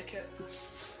doesn't like it.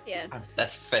 Yeah.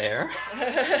 That's fair.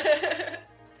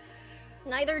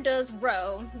 Neither does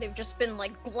Ro. They've just been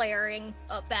glaring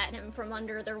up at him from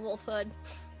under their wolf hood.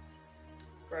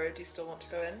 Bro, do you still want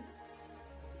to go in?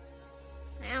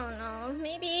 I don't know.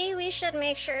 Maybe we should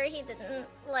make sure he didn't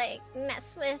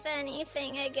mess with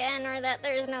anything again, or that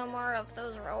there's no more of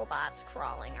those robots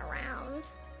crawling around.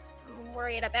 I'm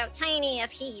worried about Tiny if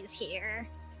he's here.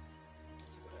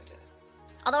 That's a good idea.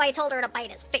 Although I told her to bite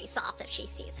his face off if she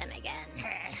sees him again.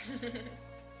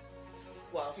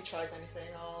 Well, if he tries anything,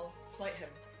 I'll smite him.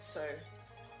 So,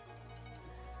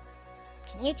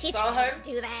 Can you teach me Saw how him?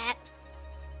 to do that?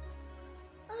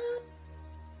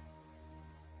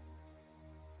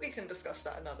 we can discuss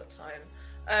that another time.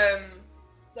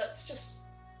 Let's just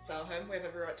sell home. We have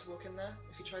every right to walk in there.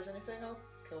 If he tries anything, I'll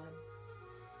kill him.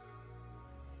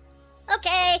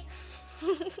 Okay.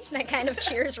 That kind of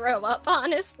cheers Ro up,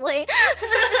 honestly.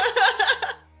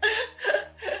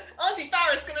 Auntie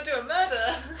Farrah's gonna do a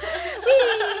murder.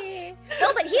 Whee!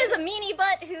 No, but he is a meanie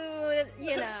butt who,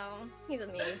 he's a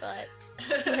meanie butt.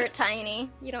 You hurt Tiny.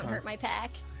 You don't hurt my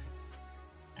pack.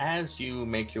 As you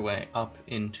make your way up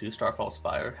into Starfall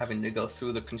Spire, having to go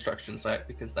through the construction site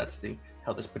because that's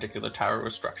how this particular tower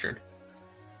was structured.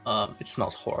 It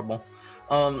smells horrible.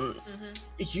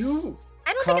 You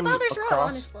I don't think it come bothers Ro,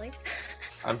 across- honestly.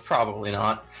 I'm probably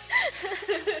not.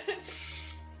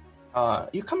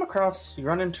 You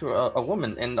run into a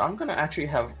woman, and I'm gonna actually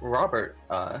have Robert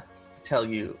tell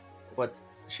you what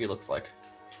she looks like.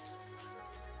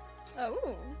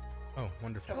 Oh. Oh,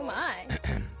 wonderful. Oh my. Let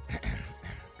me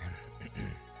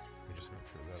just make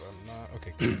sure that I'm not...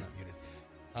 Okay, good, I'm not muted.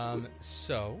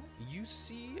 So you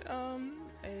see a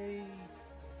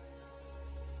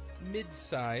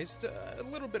mid-sized, a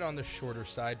little bit on the shorter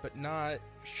side, but not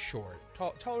short,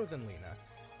 taller than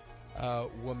Lena,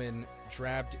 woman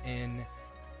draped in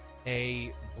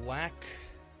a black,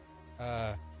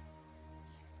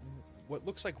 what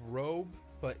looks like robe,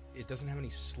 but it doesn't have any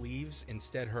sleeves.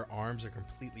 Instead, her arms are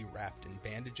completely wrapped in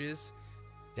bandages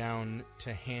down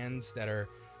to hands that are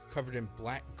covered in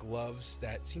black gloves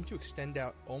that seem to extend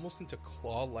out almost into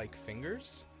claw-like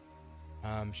fingers.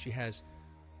 She has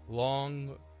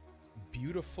long,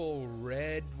 beautiful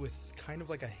red with kind of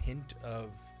like a hint of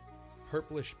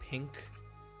purplish pink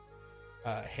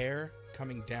hair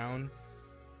coming down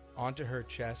onto her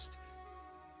chest,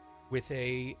 with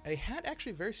a hat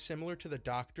actually very similar to the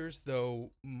doctor's,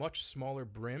 though much smaller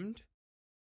brimmed.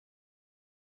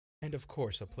 And of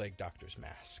course, a plague doctor's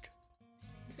mask.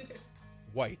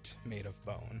 White, made of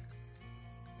bone.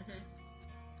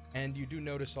 And you do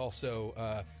notice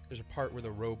also, there's a part where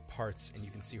the robe parts and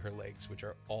you can see her legs, which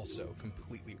are also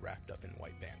completely wrapped up in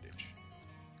white bandage.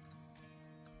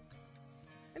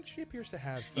 And she appears to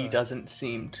have... He doesn't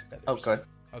seem... feathers. Oh, good.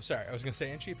 Oh, sorry, I was going to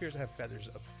say, and she appears to have feathers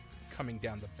coming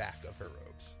down the back of her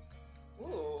robes.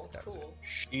 Ooh, That was cool.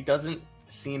 She doesn't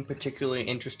seem particularly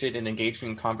interested in engaging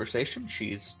in conversation.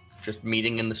 She's just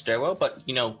meeting in the stairwell, but,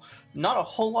 you know, not a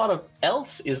whole lot of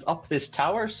else is up this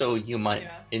tower, so you might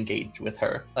engage with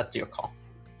her. That's your call.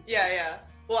 Yeah.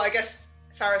 Well, I guess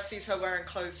Faris sees her wearing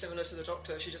clothes similar to the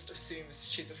Doctor. She just assumes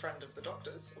she's a friend of the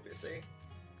Doctor's, obviously.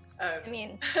 I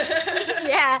mean,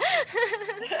 yeah.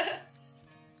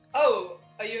 Oh,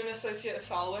 are you an associate of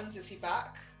Falwyn's? Is he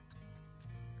back?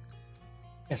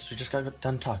 Yes, we just got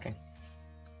done talking.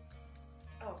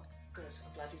 Oh, good.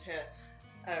 I'm glad he's here.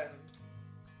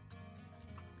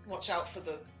 Watch out for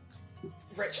the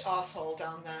rich asshole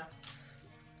down there.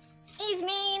 He's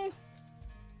mean.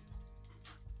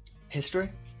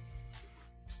 History?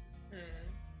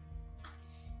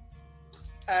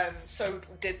 So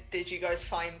did you guys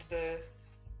find the...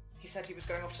 He said he was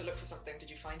going off to look for something. Did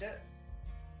you find it?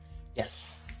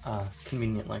 Yes,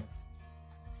 conveniently.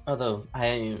 Although,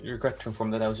 I regret to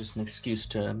inform that was just an excuse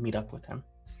to meet up with him.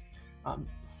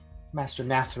 Master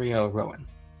Nathrio Rowan.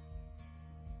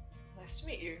 Nice to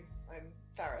meet you. I'm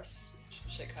Faris.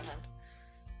 Shake her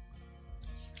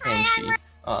hand.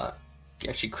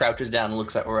 And she crouches down and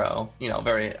looks at Ro,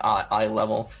 very eye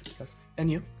level. She goes, and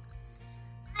you?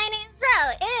 My name's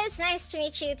Ro. It's nice to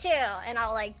meet you too. And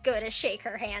I'll go to shake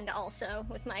her hand also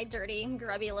with my dirty,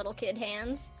 grubby little kid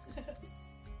hands.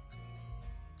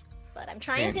 But I'm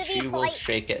trying And to be she will polite.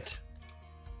 shake it.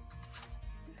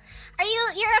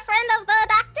 You're a friend of the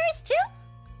Doctor's too?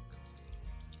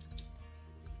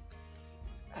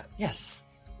 Yes.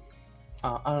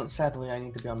 Sadly, I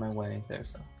need to be on my way.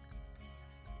 There's a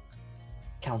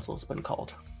council's been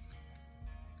called.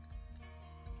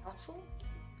 Council?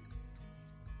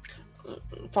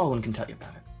 Falwyn can tell you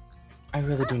about it. I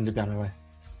really do need to be on my way.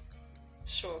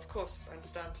 Sure, of course. I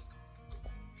understand.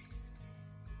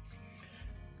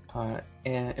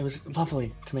 And it was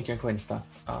lovely to make your acquaintance, though.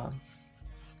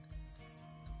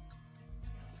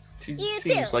 She You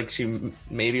seems too. like she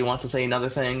maybe wants to say another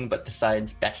thing, but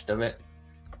decides best of it,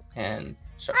 and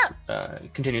starts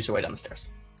continues her way down the stairs.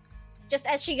 Just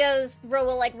as she goes, Ro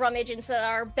will rummage into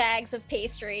our bags of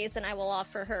pastries, and I will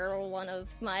offer her one of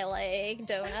my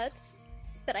donuts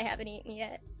that I haven't eaten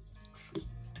yet.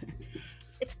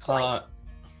 It's polite.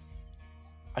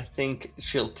 I think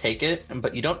she'll take it,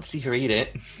 but you don't see her eat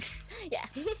it. Yeah.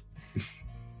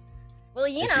 Well,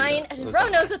 If you know, Ro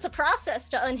knows it's a process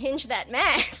to unhinge that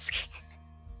mask.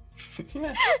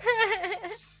 Yeah.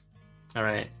 All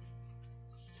right.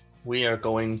 We are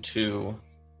going to,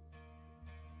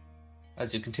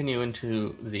 as you continue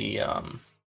into the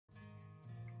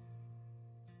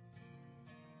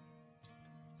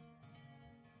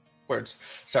words.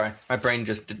 Sorry, my brain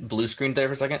just did blue screened there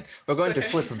for a second. We're going to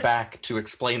flip back to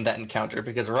explain that encounter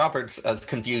because Robert's as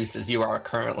confused as you are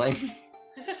currently.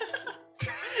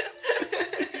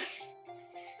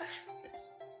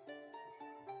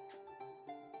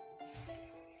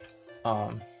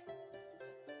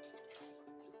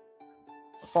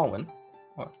 Fallen,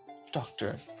 or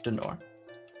Dr. Denor.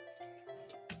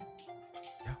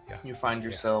 Yeah. You find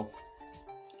yourself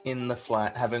in the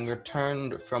flat, having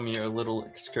returned from your little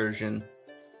excursion.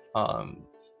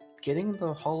 Getting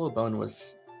the hollow bone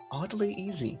was oddly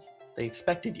easy. They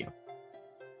expected you.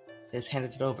 They just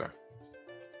handed it over.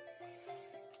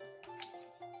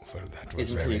 Well, that was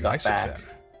Isn't until very you got nice of back. them.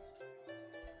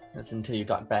 That's until you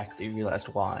got back that you realized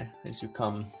why. As you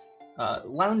come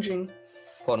lounging,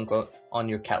 quote unquote, on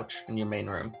your couch in your main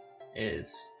room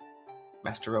is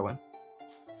Master Rowan.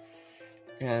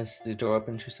 As the door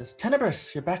opens, she says,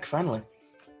 Tenebris, you're back finally.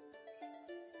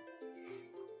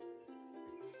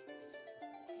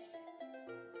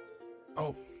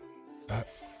 Oh,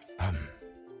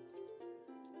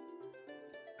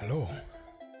 hello.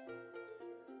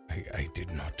 I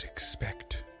did not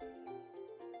expect.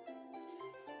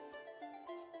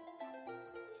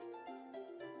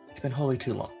 It's been wholly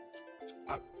too long.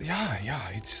 Yeah,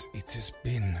 it has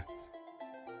been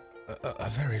a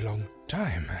very long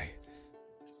time.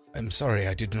 I'm sorry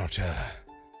I did not,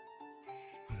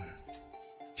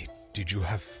 did you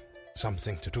have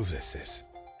something to do with this?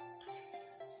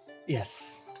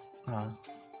 Yes.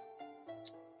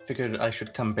 Figured I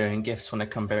should come bearing gifts when I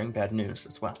come bearing bad news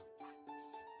as well.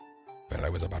 Well, I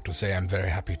was about to say I'm very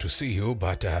happy to see you,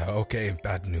 but okay,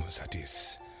 bad news, that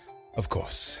is... Of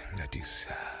course, that is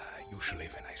usually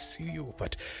when I see you,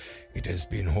 but it has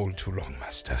been whole too long,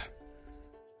 Master.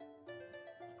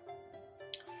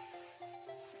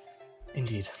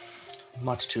 Indeed.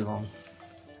 Much too long.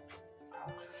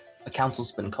 A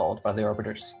council's been called by the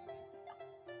Arbiters.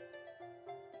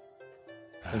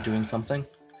 They're doing something.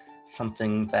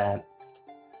 Something that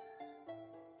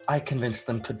I convinced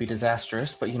them could be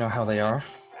disastrous, but you know how they are.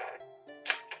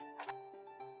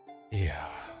 Yeah.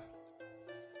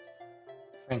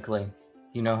 Frankly,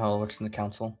 you know how it works in the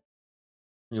council.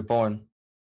 You're born.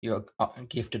 You're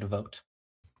gifted a vote.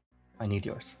 I need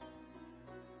yours.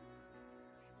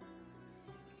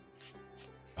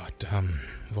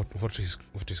 But, what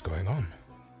is going on?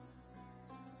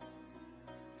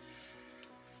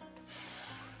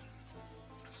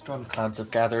 Storm clouds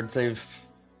have gathered. They've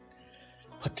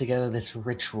put together this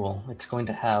ritual. It's going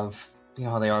to have, you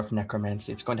know how they are with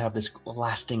necromancy. It's going to have this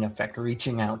lasting effect,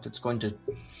 reaching out. It's going to,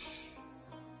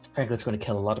 frankly, it's going to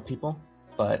kill a lot of people.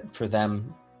 But for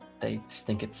them, they just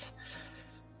think it's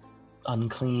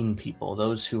unclean people,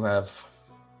 those who have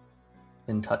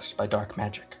been touched by dark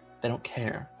magic. They don't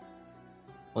care.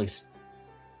 At least,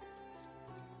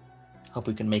 hope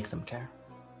we can make them care.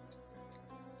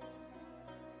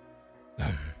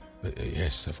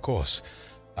 Yes, of course.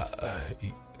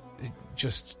 You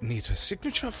just need a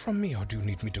signature from me, or do you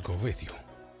need me to go with you?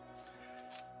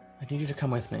 I need you to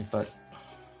come with me, but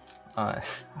I'm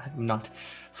not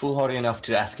foolhardy enough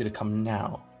to ask you to come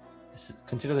now.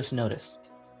 Consider this notice.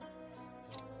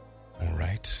 All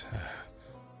right.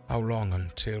 How long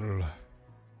until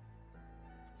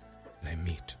they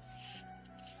meet?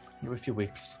 In a few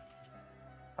weeks.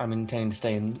 I'm intending to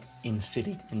stay in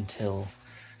city until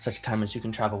such time as you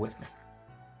can travel with me.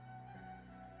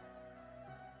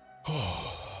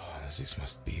 Oh, this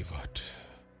must be what...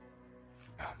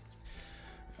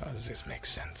 this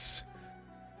makes sense.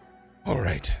 All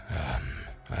right,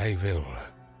 I will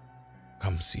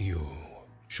come see you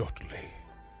shortly.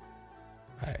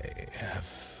 I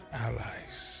have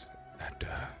allies that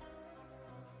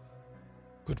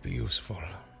could be useful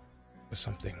for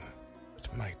something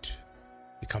that might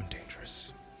become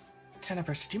dangerous.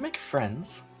 Tenebris, do you make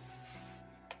friends?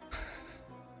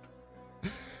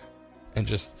 And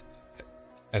just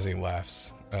as he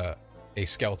laughs, a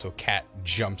skeletal cat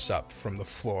jumps up from the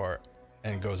floor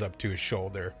and goes up to his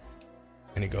shoulder.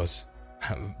 And he goes,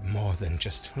 more than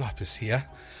just Lapis here.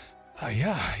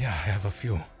 Yeah, I have a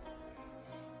few.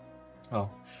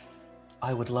 Well,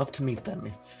 I would love to meet them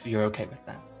if you're okay with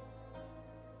that.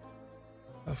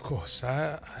 Of course.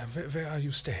 Where are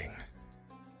you staying?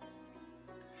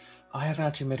 I haven't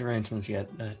actually made arrangements yet.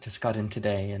 Just got in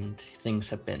today, and things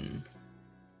have been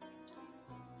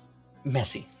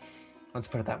messy. Let's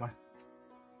put it that way.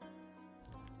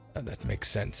 That makes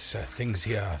sense. Things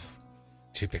here are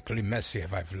typically messy,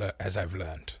 as I've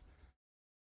learned.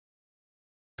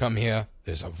 Come here,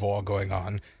 there's a war going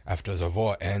on. After the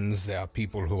war ends, there are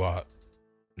people who are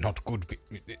not good.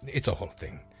 It's a whole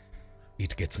thing.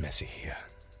 It gets messy here,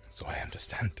 so I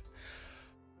understand.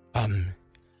 I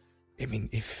mean,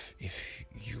 if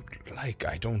you'd like,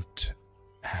 I don't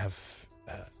have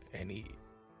any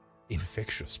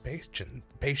infectious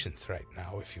patients right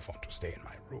now. If you want to stay in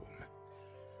my room,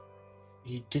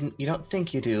 You don't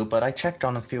think you do, but I checked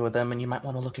on a few of them, and you might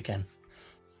want to look again.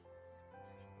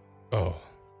 Oh,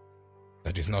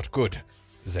 that is not good.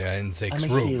 They are in Zake's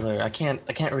I'm a room. healer. I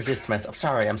can't resist myself.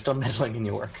 Sorry, I'm still meddling in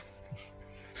your work.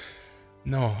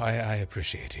 No, I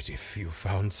appreciate it. If you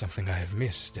found something I have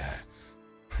missed,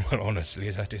 well, honestly,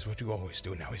 that is what you always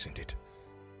do now, isn't it?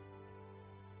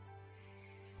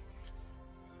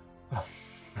 Well,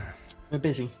 we're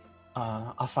busy.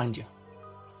 I'll find you.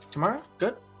 Tomorrow?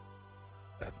 Good?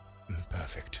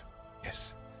 Perfect.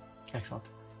 Yes. Excellent.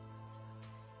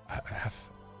 Have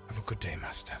a good day,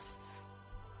 Master.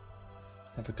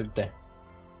 Have a good day,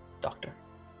 Doctor.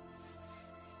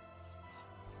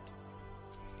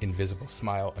 invisible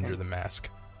smile under the mask.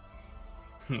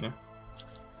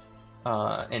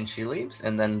 And she leaves,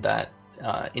 and then that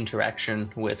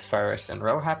interaction with Ferris and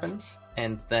Ro happens,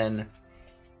 and then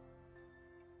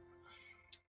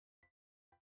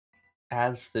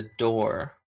as the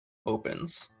door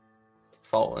opens,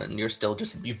 Fallen,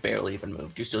 you've barely even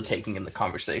moved. You're still taking in the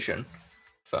conversation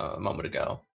from a moment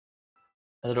ago.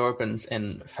 The door opens,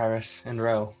 and Ferris and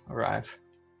Ro arrive.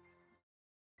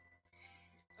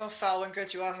 Oh, Falwyn,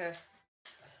 good you are here.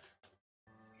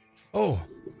 Oh,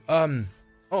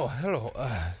 hello.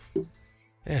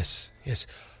 Yes. It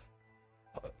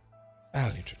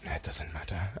doesn't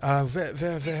matter.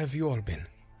 Where have you all been?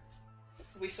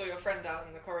 We saw your friend out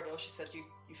in the corridor. She said you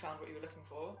found what you were looking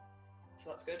for, so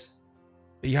that's good.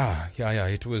 Yeah.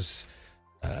 It was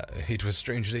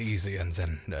strangely easy, and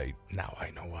then now I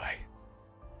know why.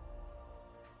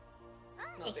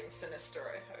 Nothing sinister,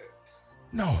 I hope.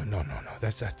 No.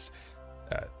 That's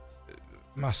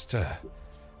Master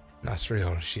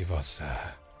Nasriel. She was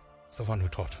the one who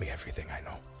taught me everything I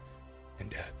know,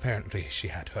 and apparently she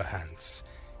had her hands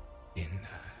in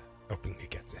helping me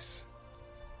get this.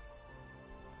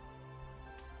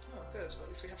 Oh, good. Well, at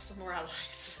least we have some more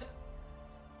allies.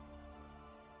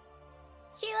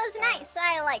 She was nice.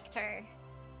 I liked her.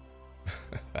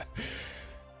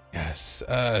 Yes,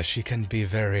 she can be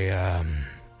very,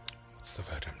 what's the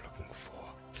word I'm looking for?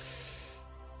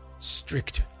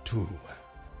 Strict, too.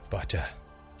 But,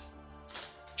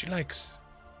 she likes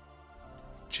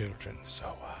children,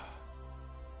 so,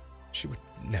 she would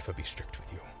never be strict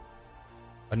with you.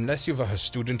 Unless you were her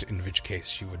student, in which case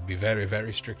she would be very,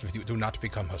 very strict with you. Do not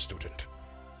become her student.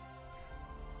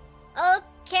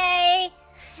 Okay.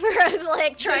 I was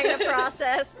like trying to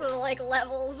process the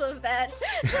levels of that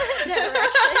direction.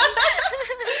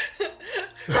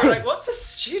 We're like, what's a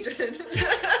student?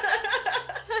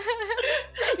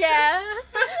 Yeah.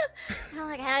 I'm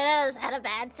like, I don't know, is that a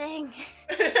bad thing?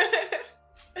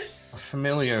 A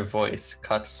familiar voice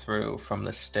cuts through from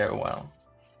the stairwell,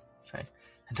 saying,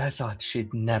 "And I thought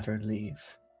she'd never leave."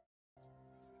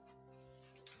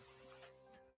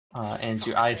 And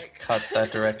your eyes cut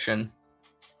that direction.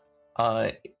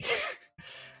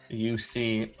 You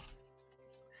see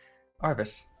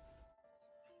Arvis,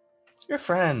 your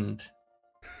friend,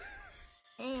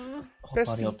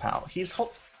 Bodial Pal.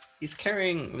 He's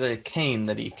carrying the cane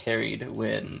that he carried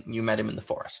when you met him in the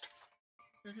forest.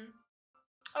 Mm-hmm.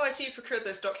 Oh, I see you procured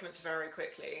those documents very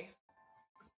quickly.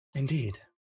 Indeed.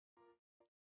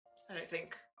 I don't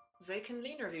think Zake and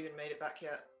Lena have even made it back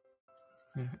yet.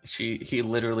 He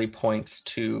literally points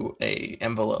to a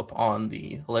envelope on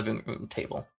the living room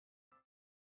table.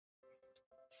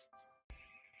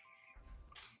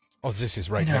 Oh, this is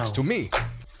right next to me.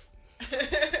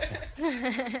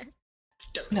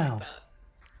 Don't No. like that.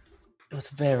 It was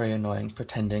very annoying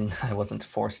pretending I wasn't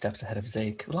 4 steps ahead of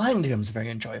Zake. Lying to him is very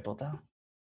enjoyable, though.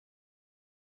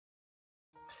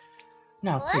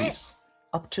 Now, What? please,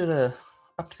 up to the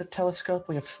telescope.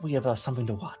 We have something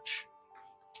to watch.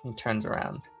 He turns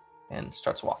around and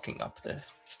starts walking up the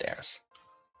stairs.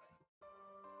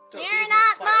 Don't You're leave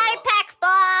not this my fire pack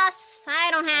boss. I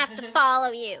don't have to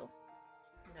follow you.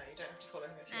 No, you don't have to follow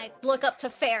him if you I don't want look up to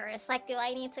Ferris. Like, do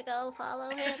I need to go follow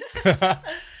him?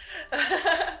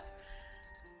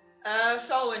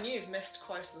 Falwyn, you've missed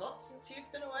quite a lot since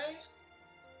you've been away.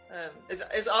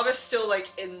 Is Arvis still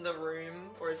in the room,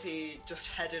 or is he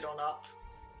just headed on up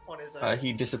on his own?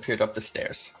 He disappeared up the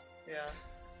stairs. Yeah.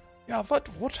 Yeah,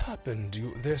 what happened?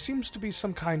 There seems to be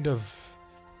some kind of,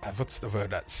 what's the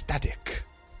word? Static.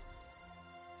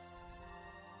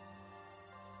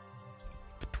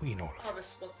 Between all of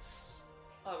us.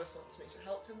 Arvis wants me to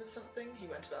help him with something. He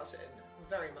went about it in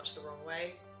very much the wrong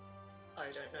way. I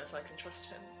don't know if I can trust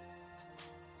him.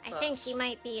 I think he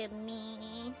might be a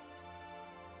meanie.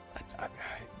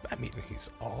 I mean,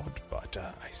 he's odd, but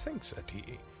I think that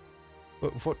he...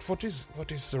 What is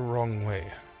the wrong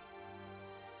way?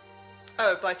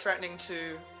 Oh, by threatening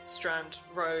to strand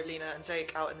Ro, Lena, and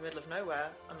Zake out in the middle of nowhere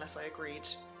unless I agreed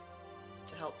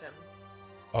to help him.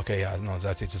 Okay, yeah, no,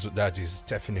 that is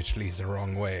definitely the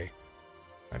wrong way.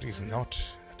 That is not...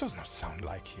 That does not sound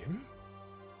like him.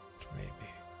 But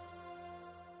maybe...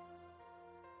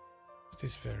 It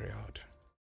is very odd.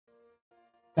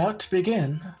 About to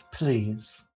begin,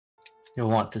 please.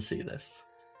 You'll want to see this.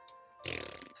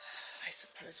 I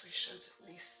suppose we should at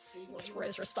least see what That's he Ro's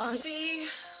wants us to response. see.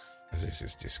 This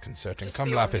is disconcerting. Just Come,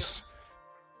 be on Lapis.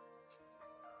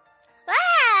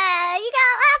 Ah, you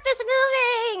got Lapis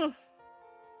moving!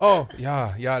 Oh,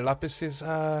 yeah, Lapis is,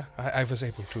 I was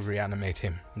able to reanimate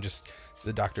him. And just,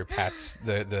 the doctor pats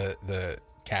the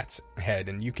cat's head,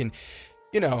 and you can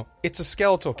You know, it's a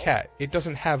skeletal cat. It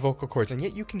doesn't have vocal cords, and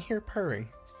yet you can hear purring.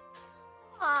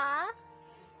 Aw,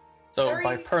 So Very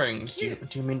by purring, do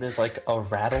you mean there's like a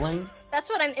rattling, that's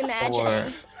what I'm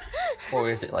imagining. or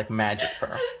is it like magic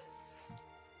purr?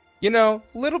 You know,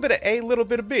 little bit of A, little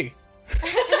bit of B.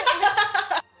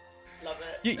 Love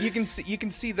it. You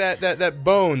can see that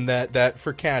bone that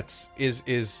for cats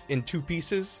is in two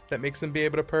pieces that makes them be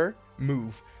able to purr.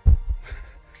 Move.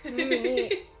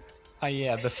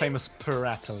 Yeah, the famous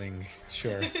purr-rattling.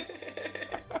 Sure.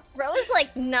 Rose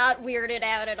like not weirded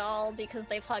out at all because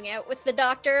they've hung out with the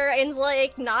doctor and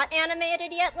like not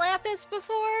animated yet Lapis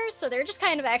before, so they're just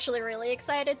kind of actually really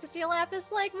excited to see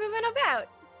Lapis like moving about.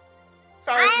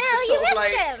 Faris is I just know, sort you of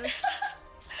missed like. him.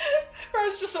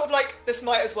 Faris is just sort of like, this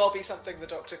might as well be something the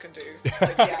doctor can do.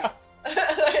 Like, yeah.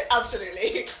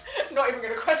 Absolutely. I'm not even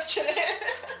going to question it.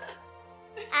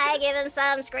 I give him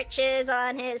some scritches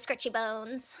on his scritchy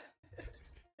bones.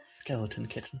 Skeleton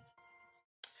kitten.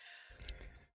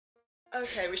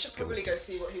 Okay, we should probably go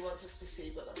see what he wants us to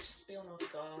see, but let's just be on our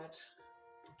guard.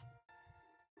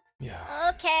 Yeah.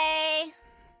 Okay.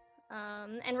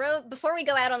 And Ro, before we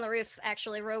go out on the roof,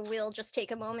 actually, Ro will just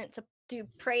take a moment to do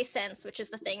Prey Sense, which is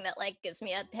the thing that like gives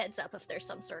me a heads up if there's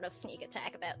some sort of sneak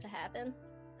attack about to happen.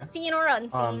 Seen or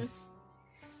unseen.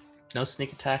 No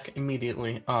sneak attack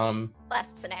immediately.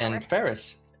 Lasts an hour. And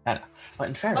Ferris. And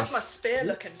Ferris. How's my spear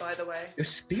looking, by the way? Your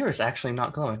spear is actually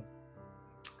not glowing.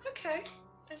 Okay,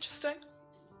 interesting.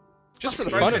 Just for the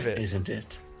Broken. fun of it. Isn't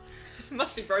it?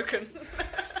 Must be broken.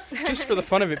 Just for the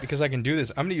fun of it, because I can do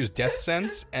this, I'm gonna use Death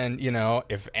Sense, and you know,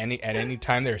 if at any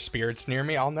time there are spirits near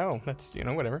me, I'll know. That's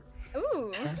whatever.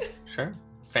 Ooh. Sure.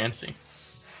 Fancy.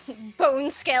 Bone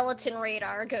skeleton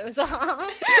radar goes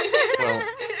off. Well,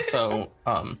 so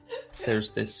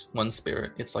there's this one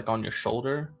spirit. It's like on your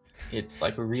shoulder. It's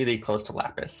like really close to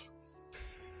Lapis.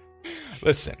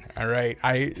 Listen, all right,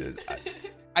 I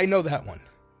know that one.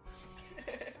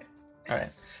 All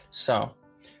right. So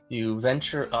you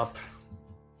venture up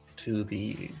to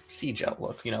the siege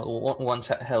outlook. You know, once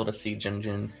held a siege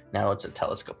engine, now it's a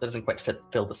telescope that doesn't quite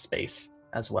fill the space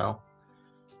as well.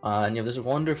 And you have this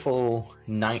wonderful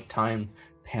nighttime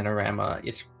panorama.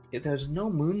 There's no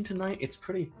moon tonight. It's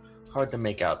pretty hard to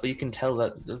make out, but you can tell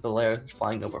that the lair is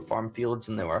flying over farm fields,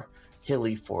 and there are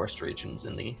hilly forest regions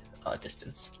in the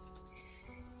distance.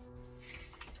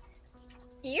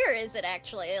 Here is it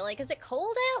actually? Like, is it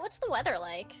cold out? What's the weather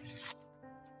like?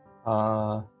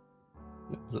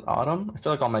 Is it autumn? I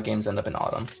feel like all my games end up in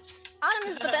autumn. Autumn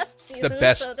is the best the season,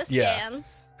 best, so this yeah.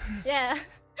 stands. Yeah.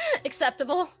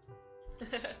 Acceptable.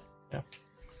 Yeah.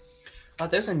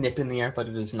 There's a nip in the air, but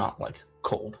it is not like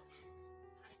cold.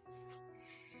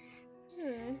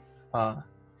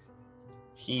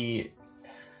 He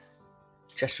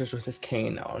gestures with his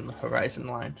cane on the horizon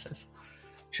line, says,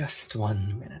 "Just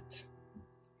 1 minute."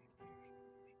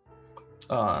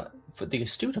 For the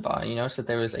astute of eye, you notice that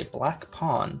there is a black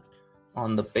pawn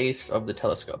on the base of the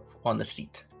telescope, on the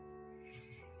seat.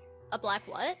 A black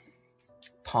what?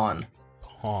 Pawn,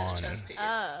 Pawn. It's a chess piece.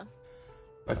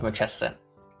 like from a chess set.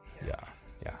 Yeah.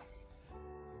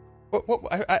 What?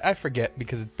 I forget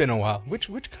because it's been a while.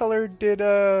 Which color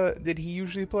did he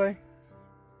usually play?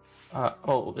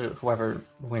 Whoever,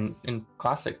 when in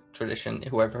classic tradition,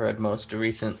 whoever had most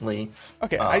recently.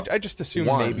 Okay, I just assumed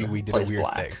maybe we did a plays weird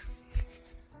black. thing.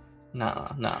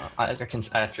 No. I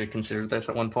actually considered this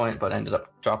at one point, but ended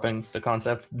up dropping the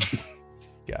concept.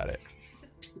 Got it.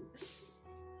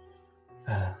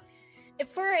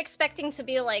 If we're expecting to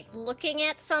be like looking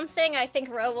at something, I think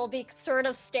Ro will be sort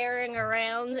of staring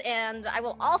around, and I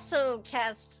will also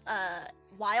cast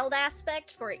Wild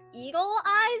Aspect for Eagle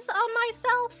Eyes on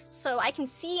myself, so I can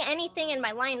see anything in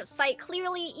my line of sight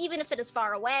clearly, even if it is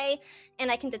far away, and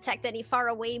I can detect any far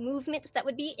away movements that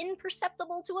would be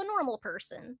imperceptible to a normal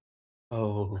person.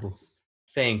 Oh,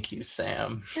 thank you,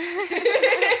 Sam. You're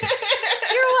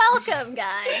welcome,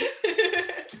 guy.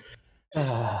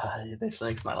 This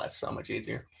makes my life so much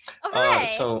easier. All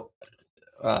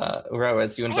right. Ro,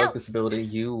 as you invoke helps. this ability,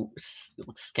 you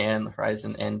scan the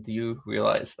horizon and you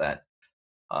realize that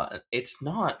it's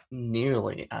not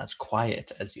nearly as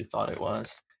quiet as you thought it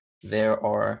was. There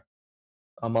are,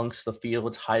 amongst the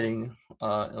fields, hiding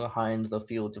behind the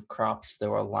fields of crops,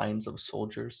 there are lines of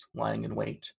soldiers lying in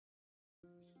wait.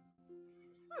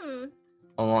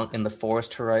 Along in the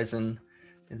forest horizon,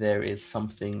 there is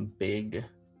something big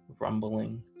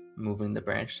rumbling, moving the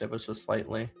branch ever so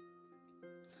slightly.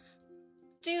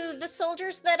 Do do the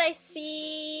soldiers that I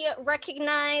see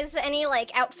recognize any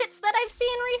like outfits that I've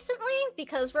seen recently?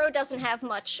 Because Ro doesn't have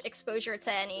much exposure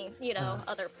to any,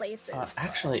 other places.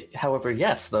 Actually, however,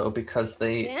 yes, though, because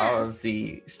they are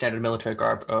the standard military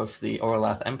garb of the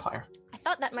Orlath Empire. I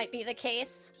thought that might be the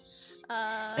case.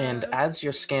 And as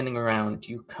you're scanning around,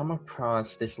 you come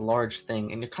across this large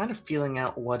thing, and you're kind of feeling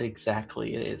out what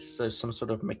exactly it is. So some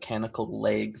sort of mechanical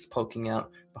legs poking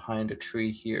out behind a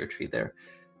tree here, a tree there.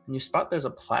 And you spot there's a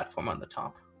platform on the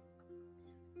top.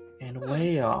 And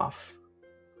way off,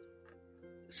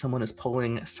 someone is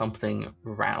pulling something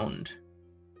round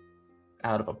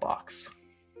out of a box.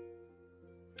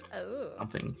 Oh.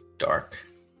 Something dark.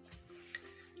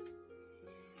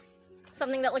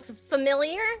 Something that looks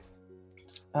familiar?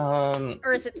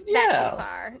 Or is it that too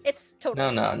far? It's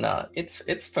totally No.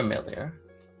 It's familiar.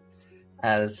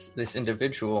 As this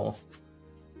individual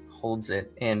holds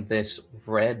it, and this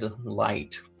red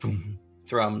light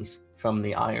thrums from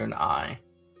the iron eye.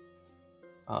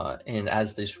 And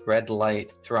as this red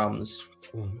light thrums,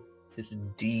 this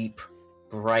deep,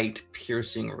 bright,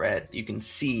 piercing red, you can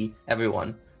see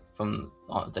everyone from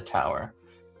the tower.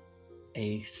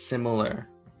 A similar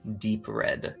deep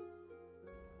red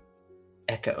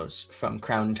echoes from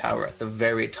Crown Tower at the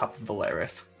very top of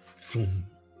Valerith.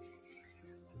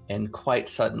 And quite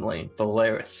suddenly,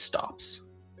 Valerith stops.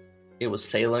 It was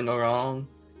sailing along,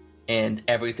 and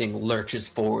everything lurches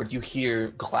forward. You hear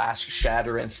glass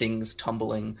shatter and things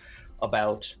tumbling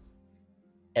about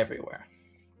everywhere.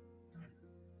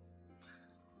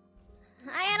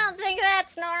 I don't think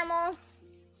that's normal.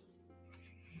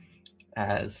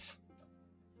 As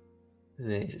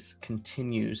this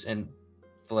continues, and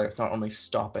Valerith not only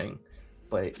stopping,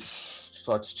 but it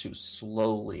starts to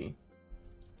slowly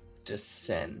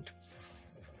descend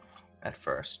at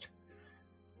first.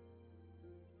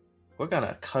 We're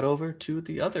gonna cut over to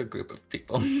the other group of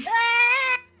people.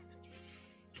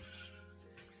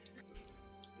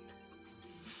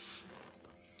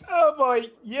 Oh boy,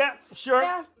 yeah, sure.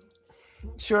 Yeah,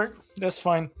 Sure, that's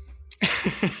fine.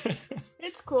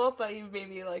 it's cool, but you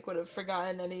maybe would have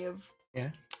forgotten any of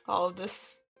all of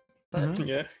this. But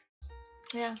Yeah.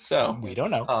 yeah. So We don't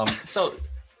know. So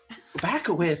back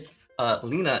with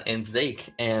Lena and Zake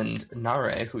and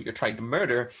Nare, who you're trying to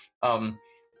murder.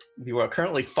 You are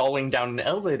currently falling down an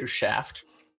elevator shaft.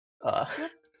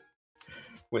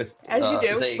 With As you do,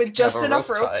 Zake with just have a enough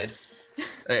rope. tied.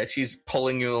 She's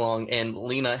pulling you along, and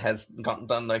Lena has done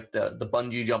the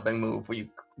bungee jumping move where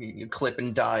you clip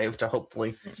and dive to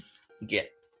hopefully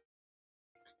get.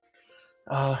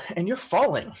 And you're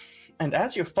falling, and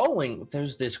as you're falling,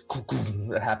 there's this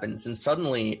that happens, and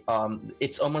suddenly,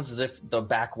 it's almost as if the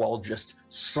back wall just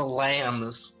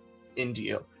slams into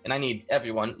you. And I need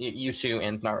everyone, you two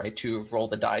and Nare, to roll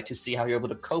the die to see how you're able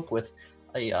to cope with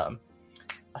a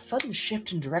sudden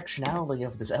shift in directionality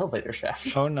of this elevator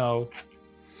shaft. Oh no.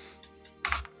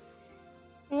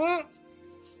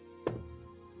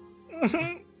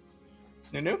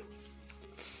 Nunu?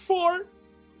 4.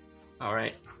 All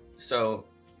right. So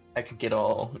I could get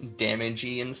all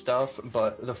damagey and stuff,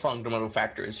 but the fundamental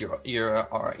factor is you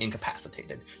are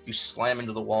incapacitated. You slam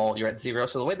into the wall, you're at 0.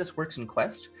 So the way this works in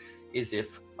Quest is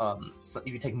if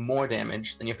you take more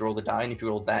damage, then you have to roll the die, and if you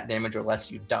roll that damage or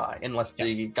less, you die, unless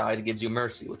the guide gives you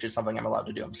mercy, which is something I'm allowed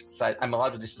to do. I'm allowed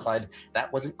to just decide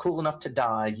that wasn't cool enough to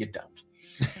die, you don't.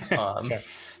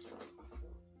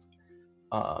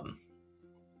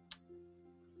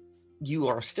 You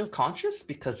are still conscious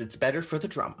because it's better for the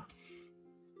drama.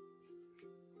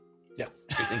 Yeah.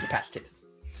 She's incapacitated.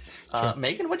 Sure.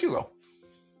 Megan, what'd you roll?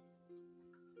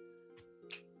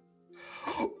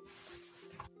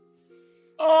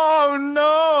 Oh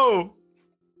no!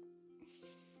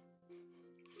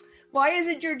 Why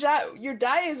isn't your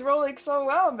die is rolling so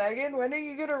well, Megan? When are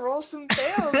you gonna roll some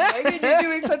fails, Megan? You're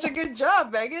doing such a good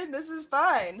job, Megan. This is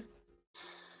fine.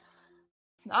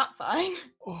 It's not fine.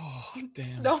 Oh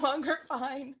It's damn. no longer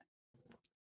fine.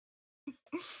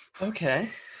 Okay.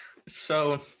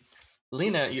 So,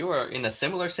 Lena, you are in a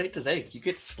similar state to Zake. You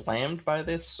get slammed by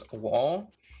this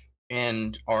wall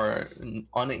and are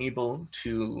unable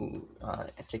to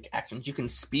take actions. You can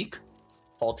speak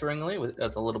falteringly with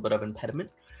a little bit of impediment.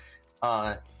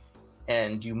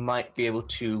 And you might be able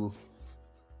to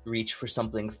reach for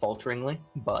something falteringly,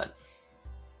 but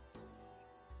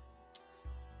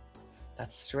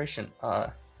that's the situation.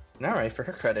 Nare, for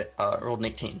her credit, rolled an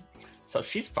 18. So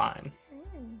she's fine.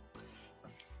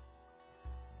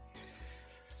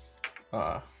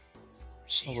 A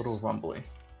little rumbly.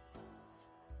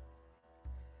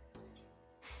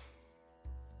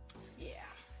 Yeah.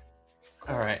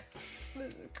 All right.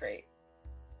 This is great.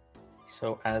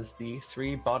 So as the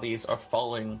three bodies are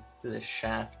falling through this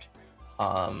shaft,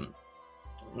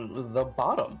 the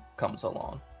bottom comes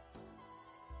along.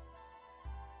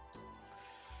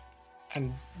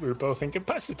 And we're both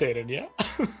incapacitated, yeah?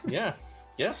 Yeah,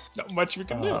 yeah. Not much we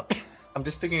can do. I'm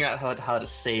just figuring out how to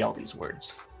say all these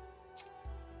words.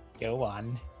 Go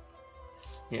on.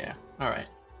 Yeah, alright.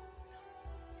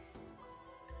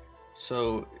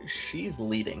 So she's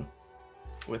leading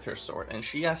with her sword, and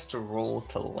she has to roll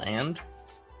to land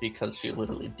because she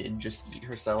literally did just eat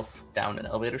herself down an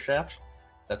elevator shaft.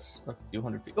 That's a few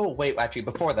hundred feet. Oh, wait, actually,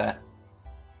 before that,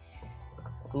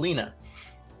 Lena,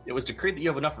 it was decreed that you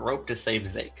have enough rope to save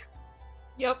Zake.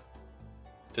 Yep,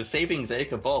 Does saving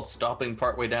Zake involve stopping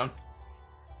partway down?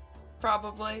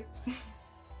 probably.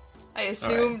 I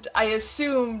assumed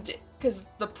because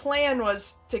the plan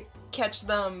was to catch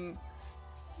them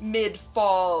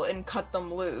mid-fall and cut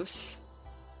them loose.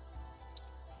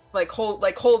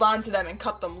 Hold on to them and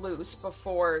cut them loose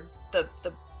before the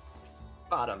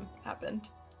bottom happened.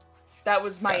 That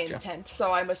was my Gotcha. intent.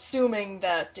 So I'm assuming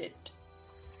that it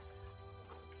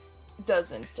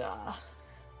doesn't All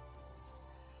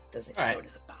go right.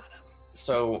 to the bottom.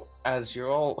 So as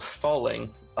you're all falling,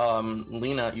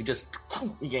 Lena, you just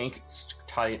yank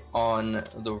tight on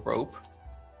the rope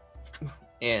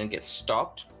and get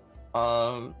stopped.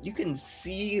 You can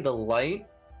see the light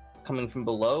coming from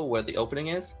below where the opening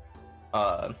is,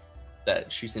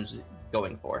 that she seems to be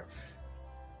going for.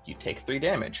 You take 3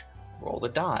 damage. Roll the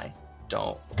die.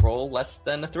 Don't roll less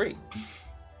than a 3.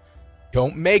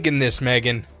 Don't Megan this,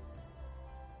 Megan.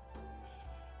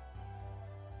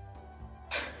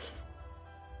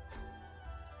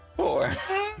 Four.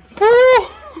 Oh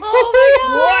my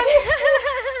god!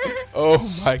 Oh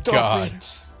my Stop god.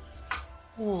 it.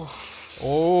 Ooh.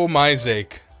 Oh my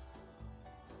Zake.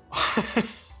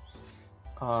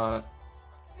 I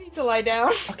need to lie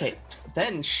down. Okay,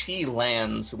 then she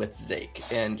lands with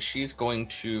Zake, and she's going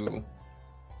to,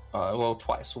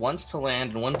 twice. Once to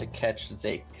land and one to catch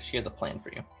Zake. She has a plan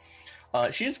for you.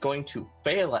 She's going to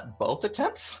fail at both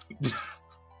attempts.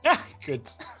 Yeah, good.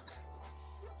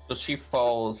 So she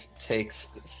falls, takes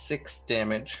 6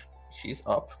 damage. She's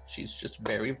up. She's just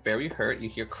very, very hurt. You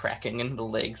hear cracking in the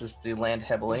legs as they land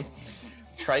heavily.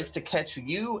 Tries to catch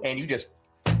you, and you just...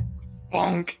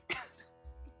 Bonk.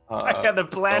 I had a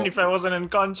plan if I wasn't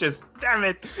unconscious. Damn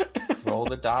it. Roll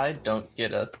the die. Don't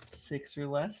get a 6 or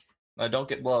less. Don't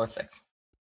get below a 6.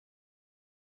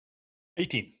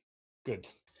 18. Good.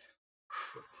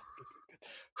 Good.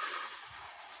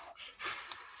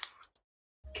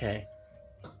 Okay.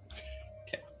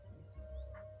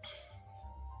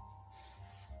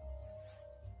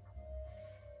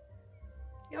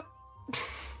 Yep.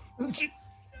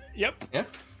 Yep. Yeah.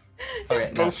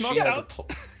 Okay. Now Both she knocked has out.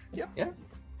 Yeah.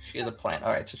 She has a plan.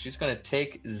 All right. So she's gonna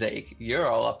take Zake. You're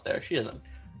all up there. She doesn't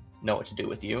know what to do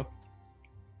with you.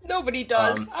 Nobody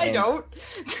does. I and- don't.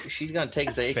 She's gonna take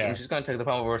Zake, Fair. and she's gonna take the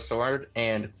pommel of her sword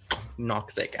and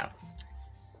knock Zake out.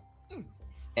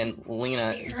 And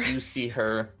Lena, you see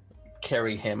her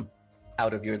carry him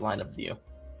out of your line of view.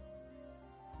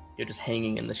 You're just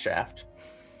hanging in the shaft,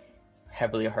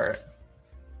 heavily hurt,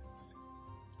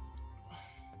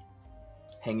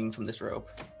 hanging from this rope.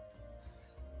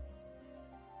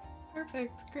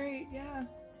 Perfect. Great. Yeah.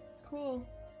 Cool.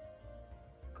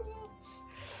 Cool.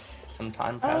 Some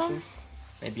time passes,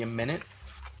 maybe a minute.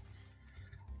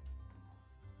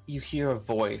 You hear a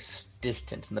voice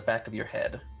distant in the back of your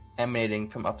head, emanating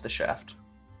from up the shaft.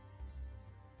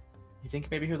 You think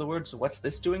maybe hear the words, "What's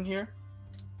this doing here?"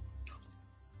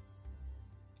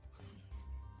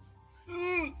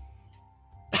 You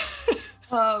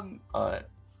I'm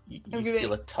gonna-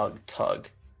 feel a tug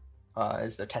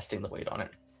as they're testing the weight on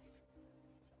it.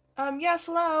 Yes,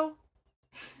 hello.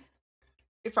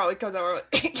 It probably comes over with,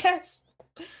 yes.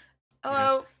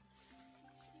 Hello.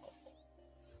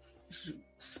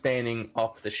 Spanning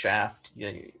up the shaft,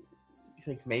 you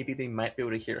think maybe they might be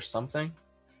able to hear something.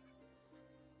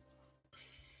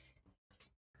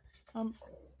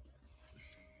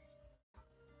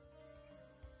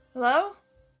 Hello?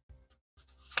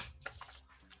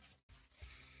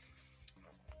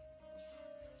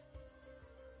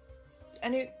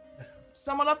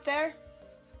 Someone up there?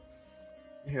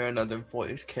 You hear another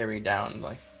voice carry down,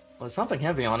 like, well, there's something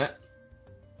heavy on it.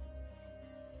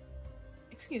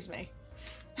 Excuse me.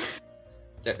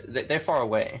 They're far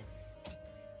away.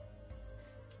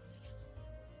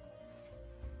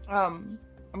 I'm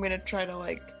gonna try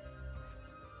to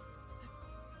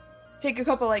take a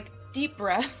couple deep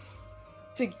breaths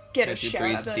to get a As you shout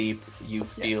breathe out. deep, you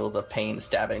feel the pain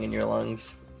stabbing in your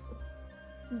lungs.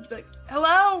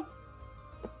 Hello?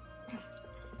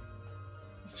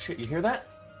 shit, you hear that?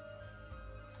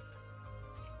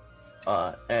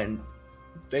 And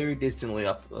very distantly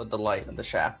up the light of the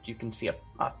shaft, you can see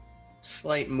a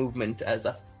slight movement as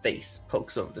a face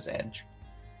pokes over this edge.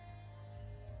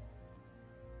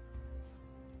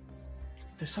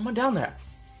 There's someone down there.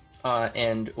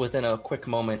 And within a quick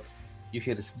moment, you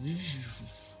hear this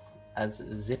as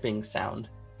a zipping sound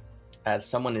as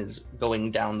someone is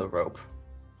going down the rope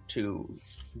to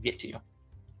get to you.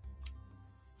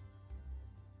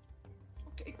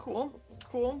 Okay, cool.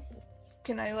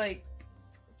 Can I, like,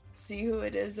 see who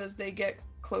it is as they get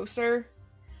closer?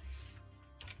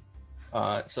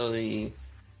 Yeah,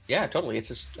 totally. It's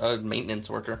just a maintenance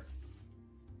worker.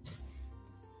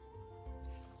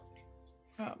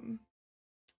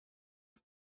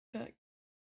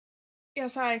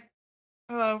 Yes, hi.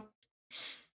 Hello.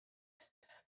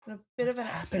 A bit of an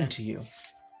What accident. happened to you?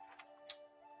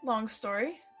 Long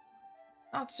story.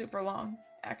 Not super long,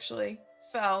 actually.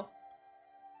 Fell.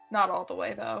 Not all the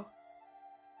way, though.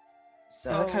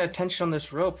 So That kind of tension on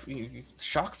this rope,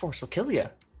 shock force will kill you.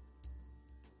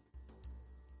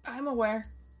 I'm aware.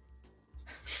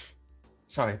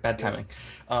 Sorry, bad timing.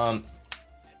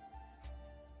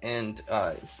 And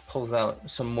pulls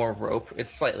out some more rope.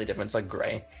 It's slightly different. It's like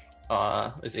gray.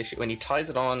 His issue when he ties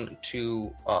it on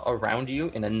to around you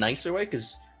in a nicer way,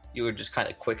 because you would just kind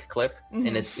of quick clip, and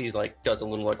he's like does a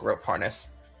little like rope harness,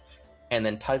 and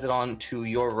then ties it on to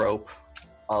your rope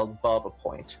above a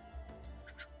point.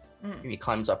 And he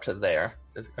climbs up to there.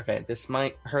 Says, okay, this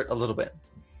might hurt a little bit.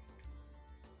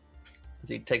 As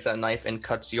he takes out a knife and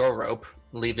cuts your rope,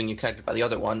 leaving you connected by the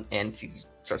other one, and he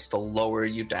starts to lower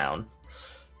you down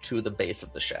to the base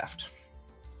of the shaft.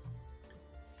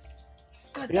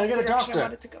 Good, We gotta that's get the a direction I doctor.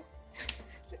 wanted to go.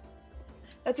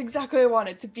 That's exactly what I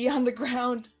wanted, to be on the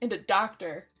ground and a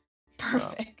doctor.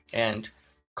 Perfect. And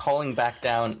calling back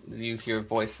down, you hear a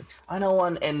voice, I know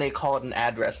one, and they call it an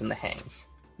address in the hangs.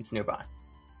 It's nearby.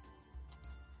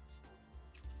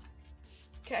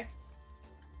 Okay.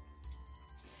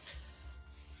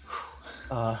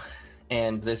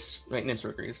 And this maintenance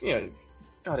worker is,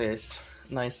 got his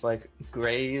nice, like,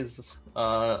 grays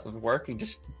work. He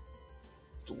just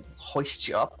hoists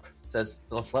you up, says,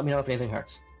 let's let me know if anything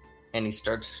hurts. And he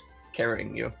starts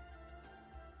carrying you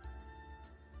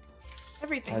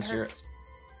Everything As you're- hurts.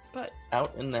 But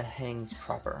out in the hangs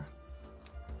proper.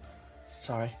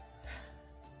 Sorry.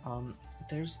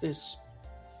 There's this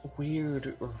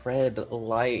weird red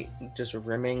light just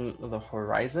rimming the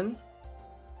horizon.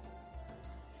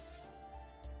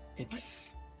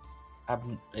 It's...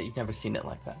 you've never seen it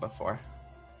like that before.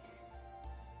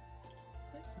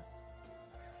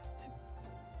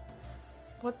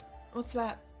 what's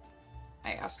that?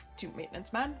 I asked two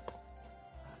maintenance men.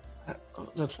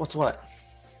 What's what?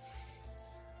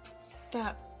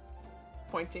 That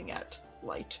pointing at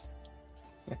light.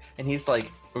 And he's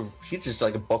just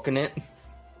like booking it,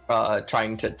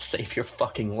 trying to save your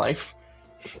fucking life.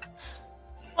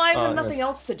 Well, I have yes. nothing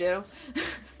else to do.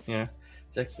 Yeah.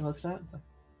 It's like, what's that?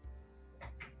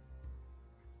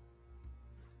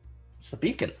 It's the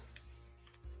beacon.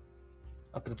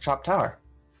 Up at the top tower.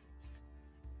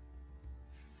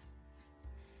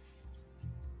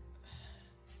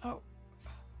 Oh.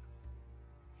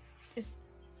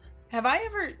 Have I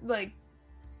ever, like,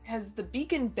 has the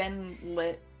beacon been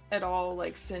lit at all,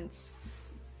 like, since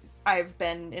I've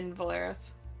been in Valerith?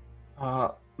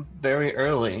 Very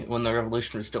early, when the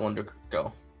revolution was still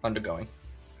undergoing.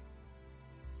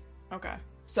 Okay.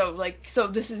 So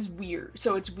this is weird.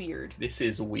 So it's weird. This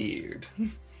is weird.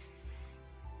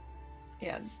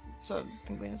 Yeah. So I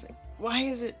think Lena's like, why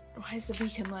is the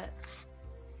beacon lit?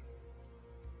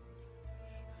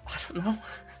 I don't know.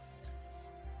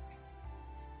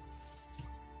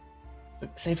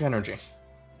 Save energy.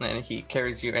 And he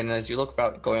carries you, and as you look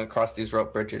about going across these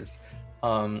rope bridges,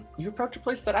 you approach a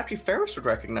place that actually Ferris would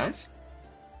recognize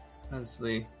as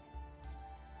the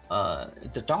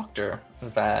doctor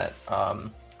that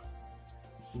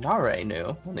Nare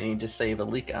knew when they need to save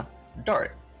Alika,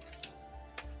 Dart.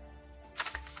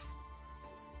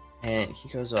 And he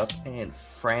goes up and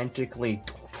frantically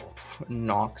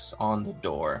knocks on the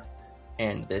door,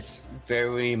 and this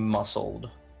very muscled,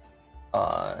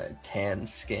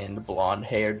 tan-skinned,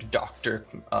 blonde-haired doctor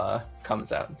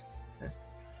comes out.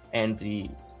 And the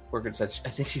worker says, I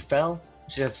think she fell.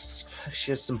 She has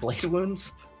some blade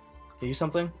wounds. Can you do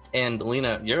something? And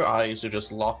Lena, your eyes are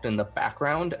just locked in the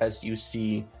background as you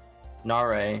see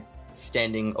Nare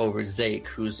standing over Zake,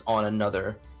 who's on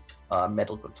another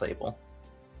medical table.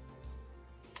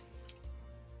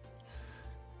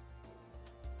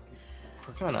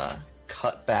 We're gonna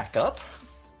cut back up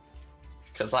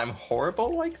because I'm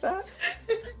horrible like that.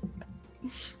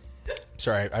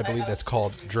 Sorry, I believe that's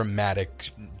called dramatic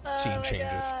scene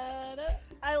changes. God.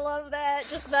 I love that.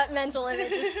 Just that mental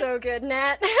image is so good,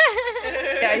 Nat.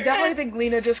 Yeah, I definitely think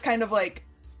Lena just kind of like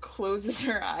closes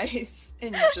her eyes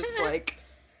and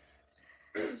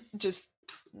just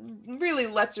really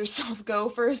lets herself go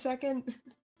for a second.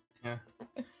 Yeah.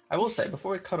 I will say,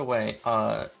 before we cut away,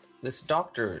 this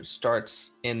doctor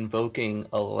starts invoking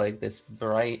this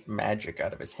bright magic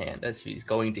out of his hand as he's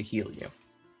going to heal you.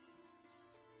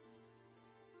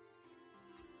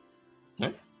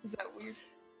 Right? Is that weird?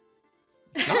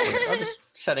 Not weird. I'm just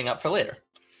setting up for later.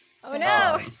 Oh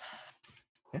no!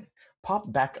 Yeah.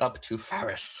 Pop back up to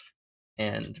Faris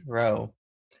and Ro.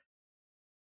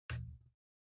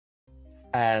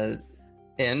 And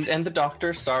the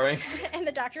doctor, sorry. And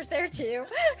the doctor's there too.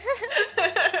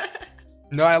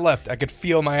 No, I left. I could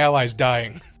feel my allies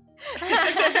dying.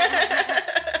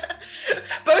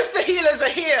 Both the healers are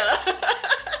here.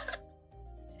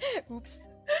 Oops.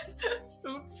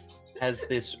 Oops. As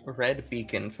this red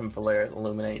beacon from Valeria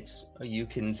illuminates, you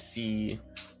can see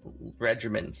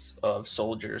regiments of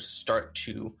soldiers start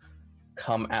to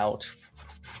come out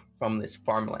from this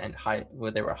farmland where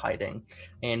they were hiding.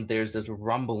 And there's this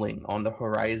rumbling on the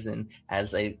horizon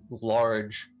as a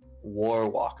large war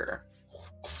walker,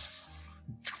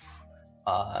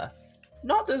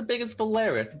 not as big as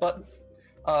Valerith, but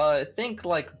think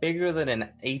like bigger than an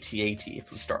AT-AT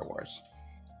from Star Wars.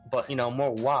 But,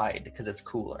 more wide because it's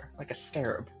cooler, like a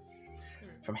scarab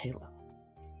from Halo.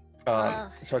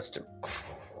 Starts to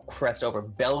crest over,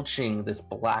 belching this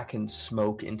blackened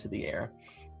smoke into the air.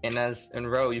 And in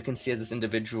Ro, you can see as this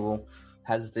individual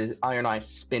has the iron eye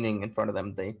spinning in front of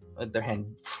them, their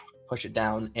hand push it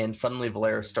down, and suddenly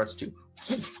Valeria starts to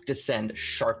descend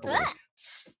sharply,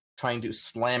 trying to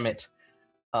slam it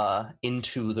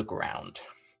into the ground.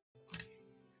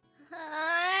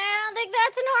 I don't think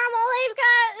that's normal. They've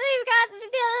got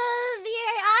the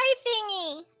eye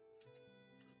thingy.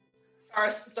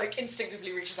 Faris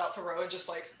instinctively reaches out for Ro and just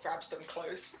grabs them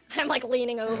close. I'm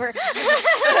leaning over.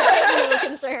 No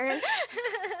concern.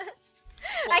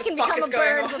 I can become a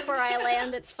bird before I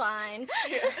land. It's fine.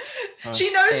 Yeah. She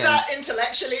knows that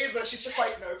intellectually, but she's just no,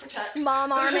 protect.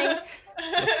 Mom arming.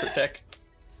 Let's protect.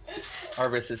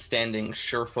 Arvis is standing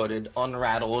sure-footed,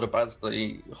 unrattled as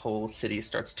the whole city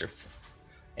starts to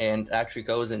and actually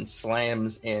goes and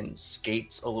slams and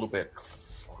skates a little bit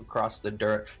across the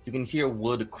dirt. You can hear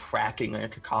wood cracking like a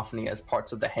cacophony as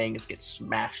parts of the hangars get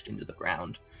smashed into the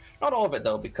ground. Not all of it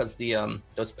though, because the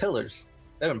those pillars,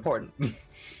 they're important.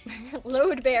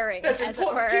 Load bearing, as it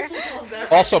were.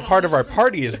 Also, part of our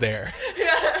party is there.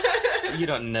 You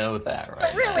don't know that, right?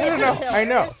 But really, I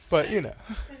know, but Yeah.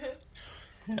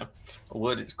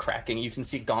 Wood is cracking. You can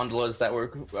see gondolas that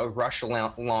were rush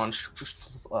launch,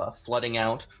 flooding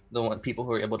out. The people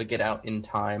who were able to get out in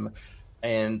time,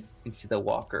 and you can see the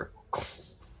walker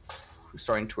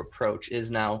starting to approach. Is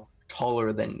now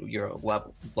taller than your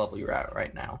level you're at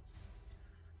right now.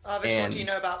 Arvis, what do you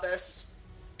know about this?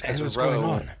 As what's going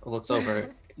on? Looks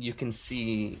over, you can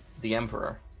see the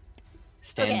Emperor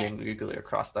standing regally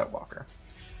across that walker.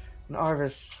 And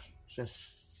Arvis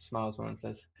just smiles and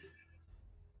says,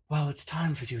 "Well, it's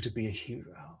time for you to be a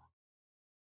hero."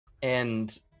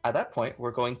 And at that point, we're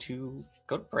going to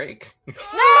go to break. Can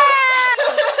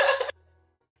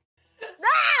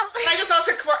I just ask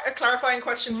a clarifying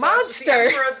question first?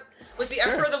 Monster! Was the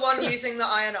Emperor the one using the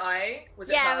iron eye? Was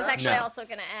it Yeah, her? I was actually No. also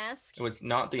gonna ask. It was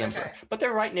not the Emperor, Okay. but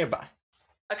they're right nearby.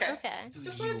 Okay. Okay.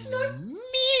 Just wanted to know.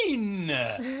 Mean.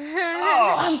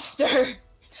 Monster!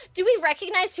 Do we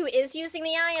recognize who is using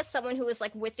the eye as someone who was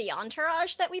with the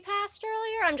entourage that we passed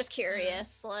earlier? I'm just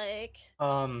curious.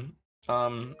 I'm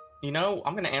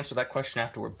gonna answer that question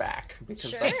after we're back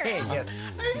because Sure. that's I have such a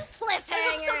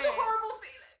Cliffhanger. horrible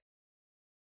feeling.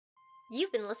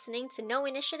 You've been listening to No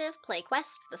Initiative play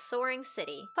Quest the Soaring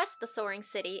City. Quest the Soaring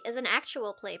City is an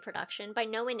actual play production by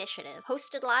No Initiative,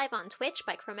 hosted live on Twitch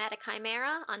by Chromatic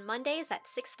Chimera on Mondays at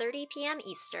 6:30 p.m.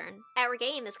 Eastern. Our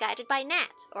game is guided by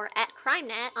Nat, or at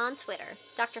CrimeNat on Twitter.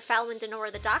 Dr. Falwyn Denora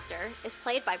the Doctor is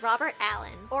played by Robert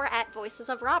Allen, or at Voices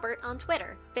of Robert on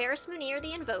Twitter. Varys Munir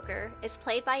the Invoker is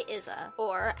played by Izza,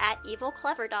 or at Evil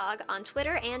Clever Dog on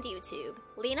Twitter and YouTube.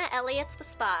 Lena Elliott the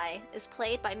Spy is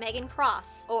played by Megan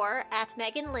Cross, or at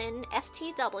Megan Lynn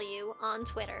FTW on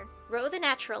Twitter. Ro the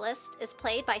Naturalist is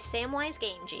played by Samwise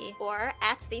Gamgee, or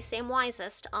at the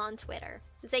Samwisest on Twitter.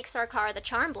 Zakesarkar the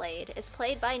Charmblade is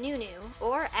played by Nunu,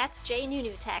 or at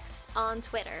JNunuTex on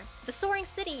Twitter. The Soaring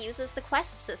City uses the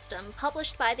quest system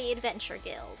published by the Adventure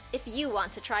Guild. If you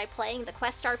want to try playing the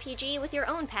Quest RPG with your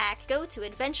own pack, go to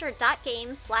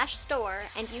adventure.games/store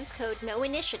and use code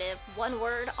NOINITIATIVE, one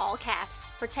word, all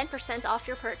caps, for 10% off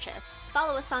your purchase.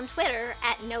 Follow us on Twitter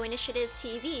at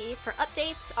NoInitiativeTV for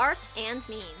updates, art, and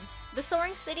memes. The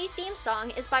Soaring City theme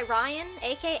song is by Ryan,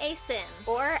 aka Sim,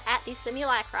 or at the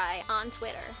Simulacri on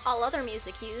Twitter. All other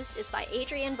music used is by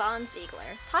Adrian Von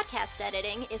Ziegler. Podcast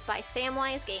editing is by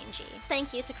Samwise Gamgee.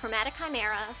 Thank you to Chromatic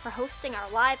Chimera for hosting our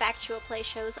live actual play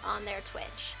shows on their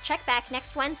Twitch. Check back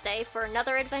next Wednesday for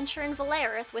another adventure in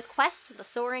Valerith with Quest the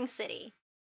Soaring City.